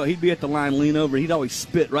at the line, lean over, he'd always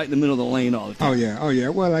spit right in the middle of the lane all the time. Oh yeah.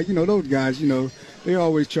 Well, those guys, they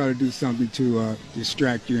always try to do something to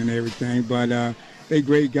distract you and everything. But they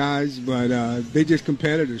great guys, but they just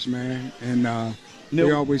competitors, man, and they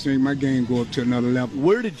always make my game go up to another level.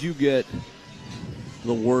 Where did you get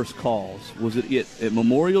the worst calls? Was it at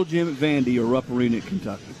Memorial Gym at Vandy or Rupp Arena at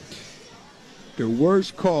Kentucky? The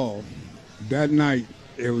worst call that night,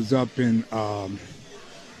 it was up in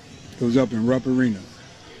It was up in Rupp Arena.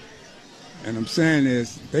 And I'm saying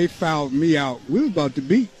is, they fouled me out. We were about to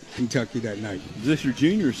beat Kentucky that night. Is this your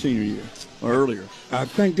junior or senior year, or earlier? I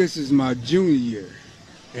think this is my junior year.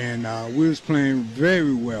 And we was playing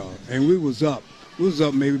very well. And we was up. We was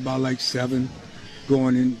up maybe about like 7,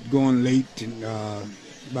 going late, and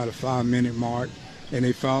about a 5-minute mark. And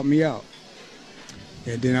they fouled me out.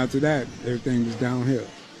 And then after that, everything was downhill.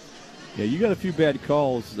 Yeah, you got a few bad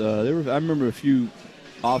calls. I remember a few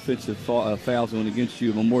offensive fouls went against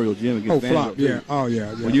you at Memorial Gym against Vanderbilt. Yeah. Oh,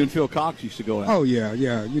 yeah. When you and Phil Cox used to go out. Oh, yeah.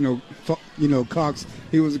 You know, Cox,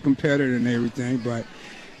 he was a competitor and everything, but,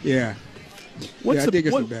 yeah. I did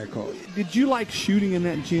get some bad calls. Did you like shooting in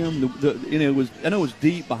that gym? I know it was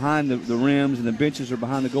deep behind the rims, and the benches are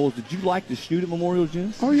behind the goals. Did you like to shoot at Memorial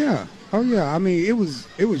Gym? Oh yeah. I mean, it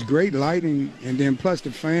was great lighting, and then plus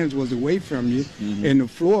the fans was away from you, and the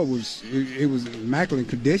floor was immaculate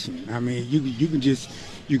condition. I mean,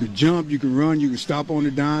 you could jump, you could run, you could stop on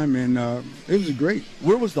the dime, and it was great.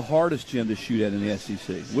 Where was the hardest gym to shoot at in the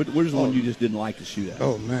SEC? Where's the one you just didn't like to shoot at?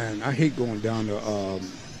 Oh man, I hate going down to.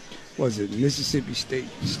 Was it Mississippi State?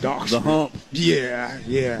 Stocks. The Hump. Yeah.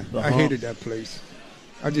 I hated that place.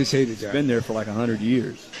 I just hated that. It's been there for like 100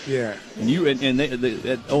 years. Yeah. And you at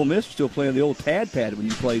Ole Miss was still playing the old Tad pad when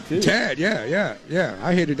you played too. Tad, yeah.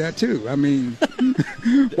 I hated that too. I mean,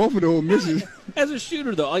 both of the Ole Misses. As a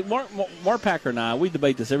shooter, though, like Mark Packer and I, we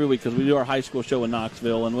debate this every week because we do our high school show in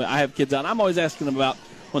Knoxville, and I have kids out. And I'm always asking them about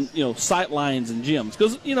sight lines and gyms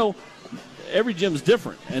because every gym's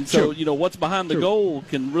different, and so what's behind the goal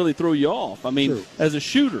can really throw you off. I mean, as a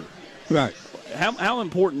shooter, right? How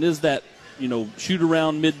important is that? Shoot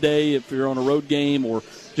around midday if you're on a road game, or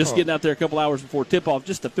just getting out there a couple hours before tip-off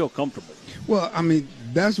just to feel comfortable. Well, I mean,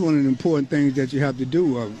 that's one of the important things that you have to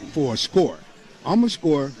do for a scorer. I'm a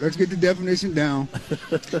scorer. Let's get the definition down.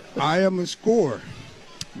 I am a scorer,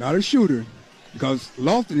 not a shooter, because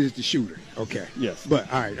Lofton is the shooter. Okay. Yes.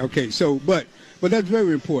 But all right. Okay. So, but that's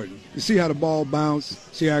very important. You see how the ball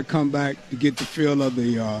bounced, see how it come back, to get the feel of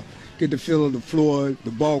the floor, the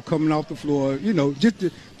ball coming off the floor.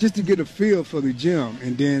 Just to get a feel for the gym,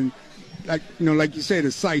 and then, like you say,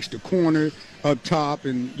 the sights, the corner up top,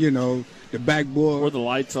 and the backboard where the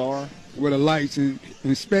lights are. Where the lights and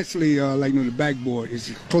especially the backboard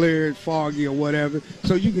is clear, foggy, or whatever,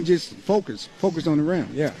 so you can just focus on the rim.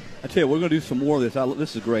 Yeah. I tell you, we're going to do some more of this.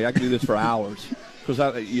 This is great. I can do this for hours because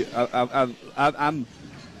I'm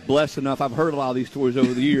blessed enough. I've heard a lot of these stories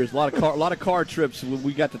over the years. A lot of car trips.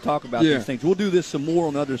 We got to talk about these things. We'll do this some more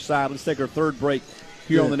on the other side. Let's take our third break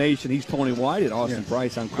here on The Nation. He's Tony White and Austin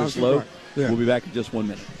Price. I'm Chris Lowe. We'll be back in just 1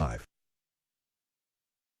 minute. 5.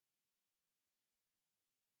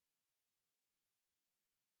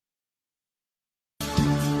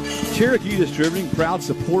 Cherokee Distributing, proud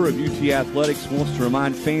supporter of UT Athletics, wants to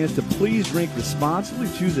remind fans to please drink responsibly,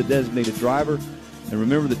 choose a designated driver, and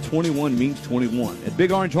remember that 21 means 21. At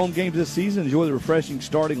Big Orange home games this season, enjoy the refreshing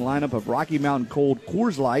starting lineup of Rocky Mountain Cold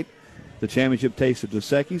Coors Light, the championship taste of Dos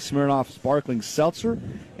Equis, Smirnoff Sparkling Seltzer,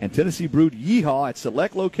 and Tennessee Brewed Yeehaw at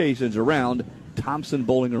select locations around Thompson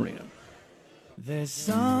Bowling Arena. There's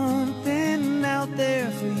something out there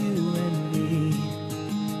for you and me.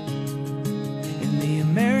 And the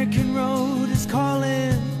American road is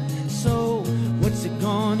calling, so what's it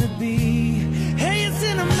gonna be? Hey, it's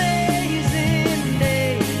an amazing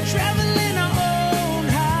day, traveling our own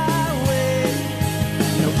highway.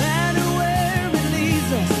 No matter where it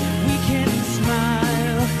leads us, we can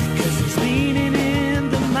smile, 'cause it's leaning in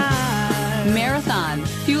the mile. Marathon,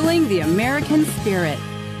 fueling the American spirit.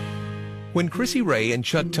 When Chrissy Ray and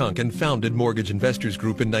Chuck Tunkin founded Mortgage Investors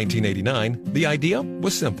Group in 1989, the idea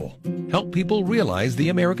was simple. Help people realize the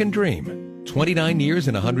American dream. 29 years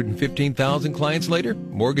and 115,000 clients later,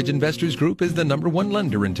 Mortgage Investors Group is the #1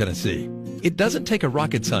 lender in Tennessee. It doesn't take a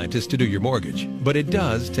rocket scientist to do your mortgage, but it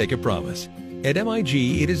does take a promise. At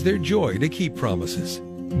MIG, it is their joy to keep promises.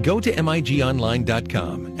 Go to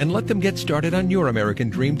MIGonline.com and let them get started on your American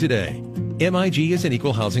dream today. MIG is an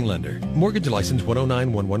equal housing lender. Mortgage license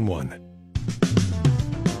 109111.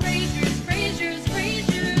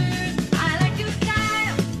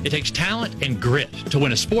 It takes talent and grit to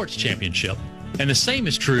win a sports championship, and the same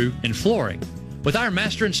is true in flooring. With our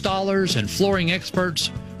master installers and flooring experts,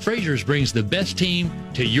 Frazier's brings the best team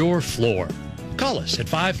to your floor. Call us at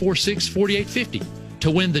 546-4850 to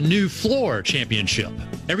win the new floor championship.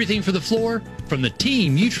 Everything for the floor from the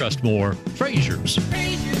team you trust more, Frazier's.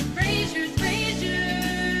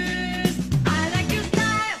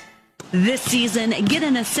 This season, get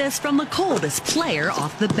an assist from the coldest player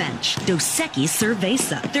off the bench, Dos Equis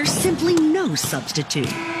Cerveza. There's simply no substitute.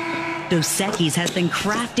 Dos Equis has been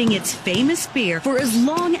crafting its famous beer for as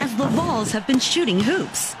long as the Vols have been shooting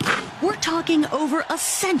hoops. We're talking over a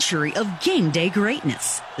century of game day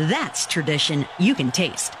greatness. That's tradition you can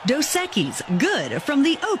taste. Dos Equis, good from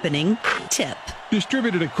the opening tip.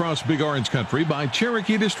 Distributed across Big Orange Country by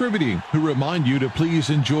Cherokee Distributing, who remind you to please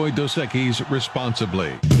enjoy Dos Equis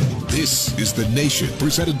responsibly. This is The Nation,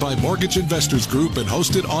 presented by Mortgage Investors Group and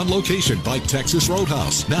hosted on location by Texas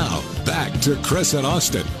Roadhouse. Now, back to Chris and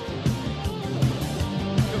Austin.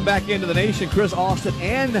 Back into The Nation, Chris, Austin,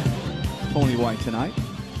 and Tony White tonight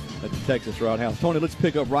at the Texas Roadhouse. Tony, let's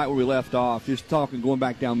pick up right where we left off. Just going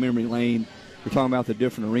back down memory lane. We're talking about the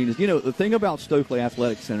different arenas. You know, the thing about Stokely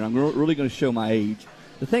Athletic Center, I'm really going to show my age.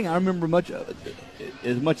 The thing I remember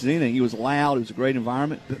as much as anything, it was loud, it was a great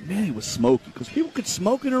environment, but man, it was smoky because people could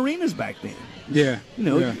smoke in arenas back then. Yeah. You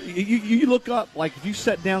know, you look up, like if you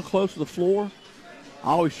sat down close to the floor, I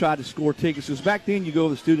always tried to score tickets because back then you go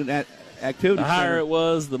to the student activity the higher center, it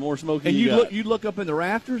was, the more smoky and you got. you'd look up in the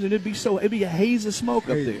rafters, and it'd be a haze of smoke up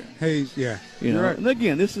there. Haze, yeah. You know, Right. and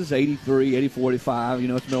again, this is 83, 84, 85. You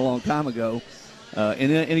know, it's been a long time ago.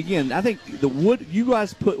 And again, I think the wood, you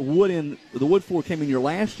guys put wood in, the wood floor came in your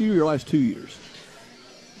last year or your last 2 years?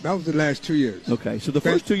 That was the last 2 years. Okay, so the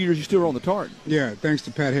first 2 years you still were on the tartan. Yeah, thanks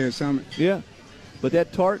to Pat Head Summit. Yeah, but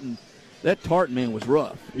that tartan, man, was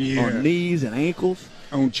rough. Yeah. On knees and ankles.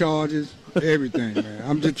 On charges, everything, man.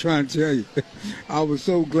 I'm just trying to tell you. I was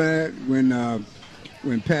so glad when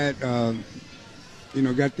Pat,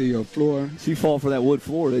 got the floor. She fought for that wood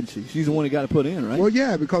floor, didn't she? She's the one that got to put in, right? Well,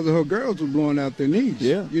 yeah, because of her girls were blowing out their knees.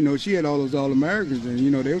 Yeah. You know, she had all those All-Americans, and,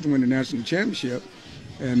 they was winning the national championship.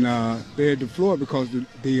 And they had the floor because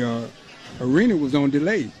the arena was on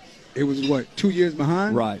delay. It was, 2 years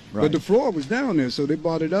behind? Right. But the floor was down there, so they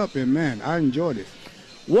bought it up, and, man, I enjoyed it.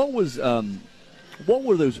 What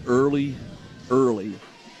were those early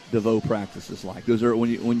DeVoe practices like? Those are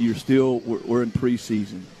when you're still we're in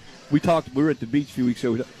preseason. We were at the beach a few weeks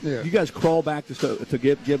ago. Yeah. You guys crawl back to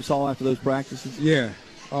Gibbsall after those practices? Yeah,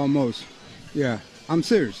 almost. Yeah, I'm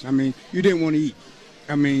serious. I mean, you didn't want to eat.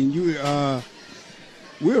 I mean,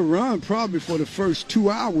 we'll run probably for the first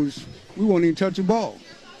 2 hours. We won't even touch a ball.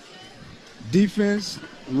 Defense,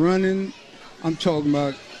 running, I'm talking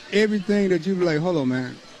about everything that you be like, hold on,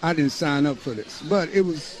 man, I didn't sign up for this. But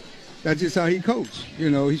that's just how he coached.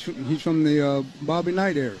 He's from the Bobby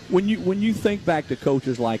Knight era. When you think back to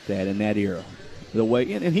coaches like that in that era, the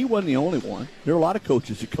way and he wasn't the only one. There are a lot of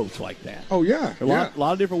coaches who coach like that. Oh yeah, a lot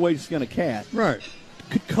of different ways to skin a cat. Right.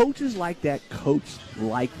 Could coaches like that coach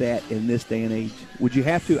like that in this day and age? Would you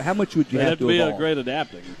have to? How much would you have to be evolve? a great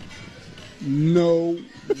adapting. No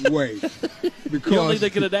way. Because you don't think they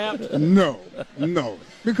can adapt? No.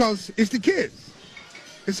 Because it's the kids.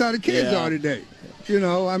 It's how the kids are today.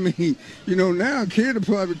 I mean, now a kid will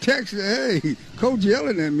probably text, hey, coach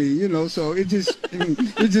yelling at me, so it's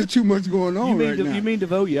just too much going on now. You mean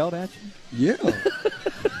DeVoe yelled at you? Yeah.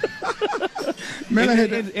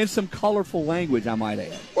 Man, and some colorful language, I might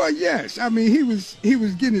add. Well, yes. I mean, he was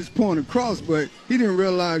getting his point across, but he didn't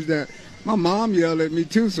realize that my mom yelled at me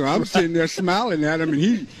too, so I was sitting there smiling at him, and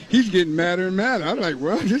he's getting madder and madder. I'm like,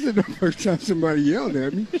 well, this is the first time somebody yelled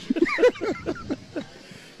at me.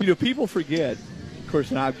 People forget. Of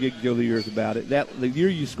course, and I've gigged over the years about it. That the year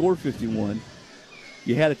you scored 51,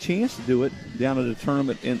 you had a chance to do it down at a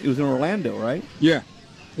tournament, and it was in Orlando, right? Yeah.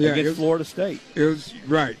 Against Florida State. It was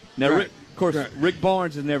right. Now, right, of course, Rick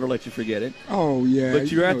Barnes has never let you forget it. Oh yeah.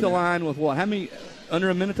 But you're at the line with what? How many? Under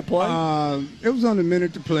a minute to play? It was under a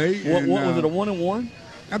minute to play. What was it? A 1-and-1?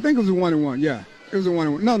 I think it was a 1-and-1. Yeah, it was a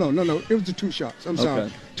 1-and-1. No. It was the 2 shots. I'm sorry,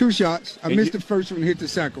 2 shots. I missed the first one, hit the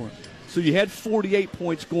second one. So you had 48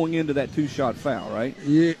 points going into that 2-shot foul, right?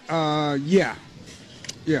 Yeah. Yeah.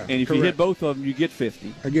 And if you hit both of them, you get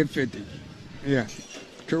 50. I get 50. Yeah.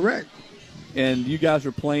 Correct. And you guys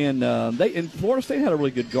were playing. And Florida State had a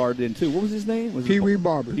really good guard then too. What was his name? Pee Wee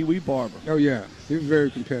Barber. Pee Wee Barber. Oh yeah, he was very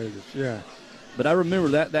competitive. Yeah. But I remember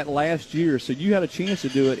that last year. So you had a chance to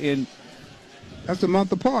do it in. That's a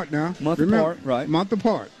month apart now. Apart, right? Month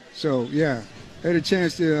apart. So yeah, I had a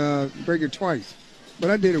chance to break it twice, but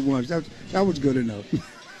I did it once. That was good enough.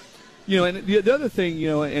 And the other thing,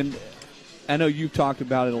 and I know you've talked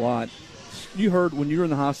about it a lot. You heard when you were in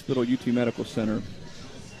the hospital at UT Medical Center,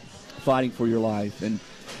 fighting for your life, and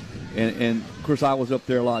of course I was up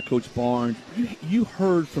there a lot. Coach Barnes, you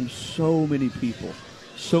heard from so many people,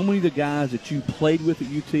 so many of the guys that you played with at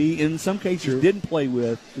UT, and in some cases didn't play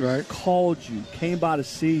with, called you, came by to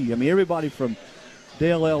see you. I mean, everybody from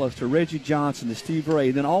Dale Ellis to Reggie Johnson to Steve Ray,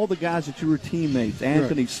 and then all the guys that you were teammates,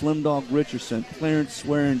 Anthony Slim Dog Richardson, Clarence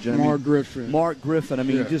Swearingen, Mark Griffin. I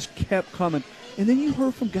mean, just kept coming. And then you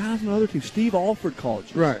heard from guys on other teams. Steve Alford called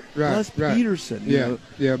you. Right. Buzz Peterson. You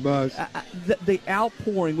know. Buzz. The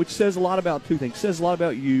outpouring, which says a lot about two things. Says a lot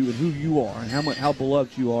about you and who you are and how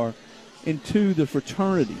beloved you are. And two, the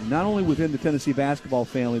fraternity, not only within the Tennessee basketball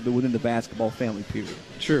family, but within the basketball family, period.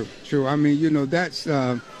 True. I mean, you know, that's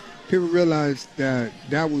people realize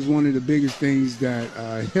that was one of the biggest things that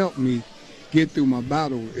helped me get through my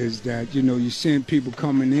battle is that, you know, you send people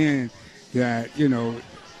coming in that, you know,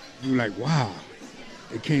 you're like, wow,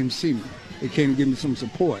 they came to see me. They came to give me some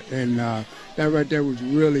support. And that right there was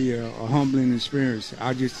really a humbling experience.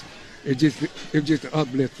 It was just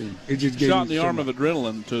uplifting. It just gave shot in me the arm much. of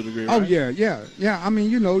adrenaline to a degree, Oh, right? yeah. I mean,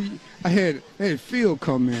 you know, I had Phil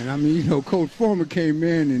come in. I mean, you know, Coach Former came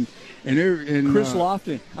in and Chris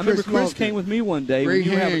Lofton. I remember Chris came with me one day when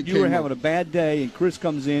you were having a bad day, and Chris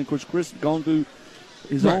comes in. Of course, Chris had gone through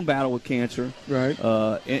his own battle with cancer. Right.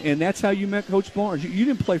 And that's how you met Coach Barnes. You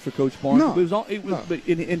didn't play for Coach Barnes. No. But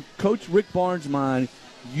in Coach Rick Barnes' mind,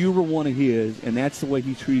 you were one of his, and that's the way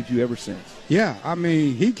he treated you ever since. Yeah, I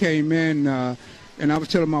mean, he came in, and I was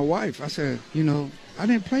telling my wife, I said, you know, I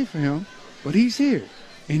didn't play for him, but he's here,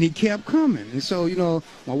 and he kept coming. And so, you know,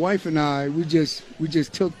 my wife and I, we just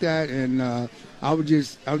took that, and I was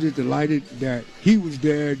just delighted that he was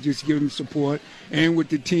there, just giving support, and with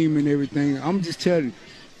the team and everything. I'm just telling you,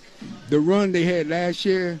 the run they had last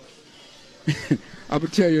year, I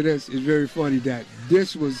would tell you this, it's very funny that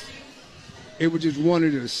it was just one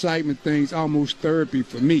of the excitement things, almost therapy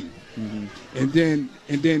for me. Mm-hmm. And then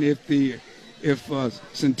if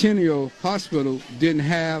Centennial Hospital didn't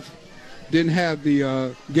have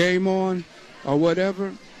the game on or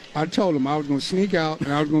whatever, I told them I was going to sneak out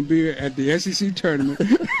and I was going to be at the SEC tournament.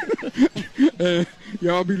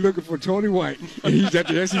 Y'all be looking for Tony White, and he's at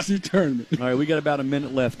the SEC tournament. All right, we got about a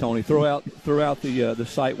minute left, Tony. Throw out the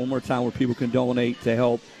site one more time where people can donate to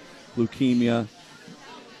help leukemia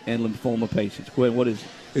and lymphoma patients. Go ahead. What is it?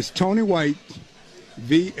 It's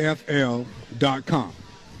TonyWhiteVFL.com.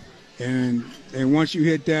 And once you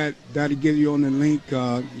hit that, that'll give you on the link.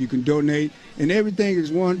 You can donate. And everything is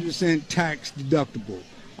 100% tax deductible.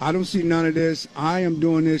 I don't see none of this. I am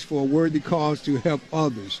doing this for a worthy cause to help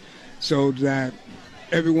others so that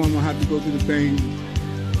everyone will have to go through the thing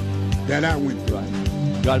that I went through.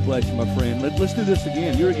 Right. God bless you, my friend. Let's do this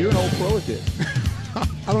again. You're an old pro at this.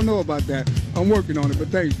 I don't know about that. I'm working on it, but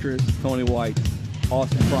thanks, Chris. Tony White,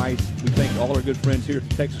 Austin Price. We thank all our good friends here at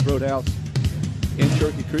the Texas Roadhouse in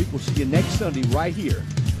Turkey Creek. We'll see you next Sunday right here.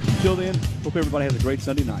 Until then, hope everybody has a great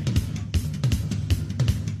Sunday night.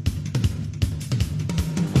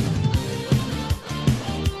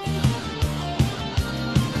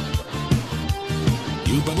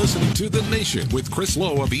 You've been listening to The Nation with Chris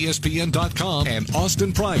Lowe of ESPN.com and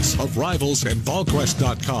Austin Price of Rivals and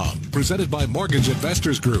VolQuest.com. Presented by Mortgage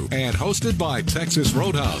Investors Group and hosted by Texas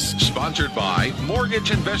Roadhouse. Sponsored by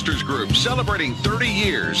Mortgage Investors Group, celebrating 30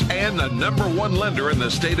 years and the #1 lender in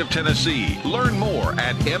the state of Tennessee. Learn more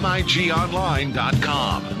at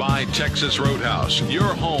MIGOnline.com. By Texas Roadhouse,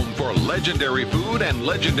 your home for legendary food and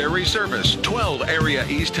legendary service. 12 area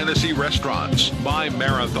East Tennessee restaurants. By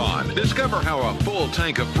Marathon. Discover how a full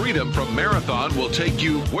tank of freedom from Marathon will take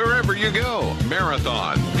you wherever you go.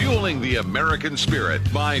 Marathon, fueling the American spirit.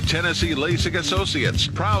 By Tennessee LASIK Associates,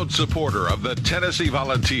 proud supporter of the Tennessee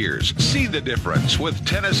Volunteers. See the difference with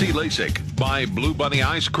Tennessee LASIK. By Blue Bunny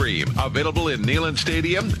Ice Cream, available in Neyland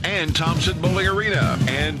Stadium and Thompson Bowling Arena.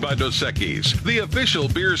 And by Dos Equis, the official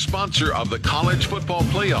beer sponsor of the College Football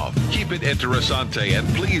Playoff. Keep it interessante and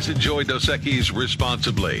please enjoy Dos Equis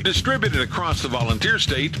responsibly. Distributed across the Volunteer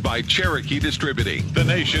State by Cherokee Distributing. The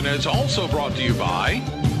Nation is also brought to you by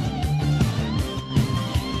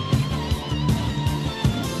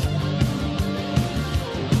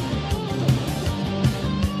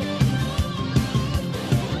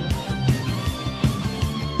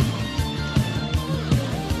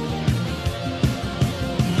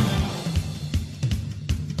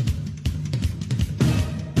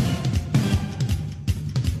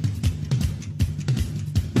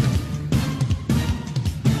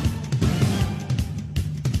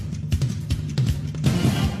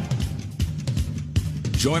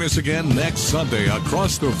Join us again next Sunday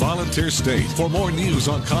across the Volunteer State for more news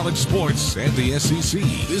on college sports and the SEC.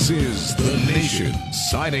 This is The Nation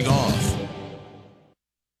signing off.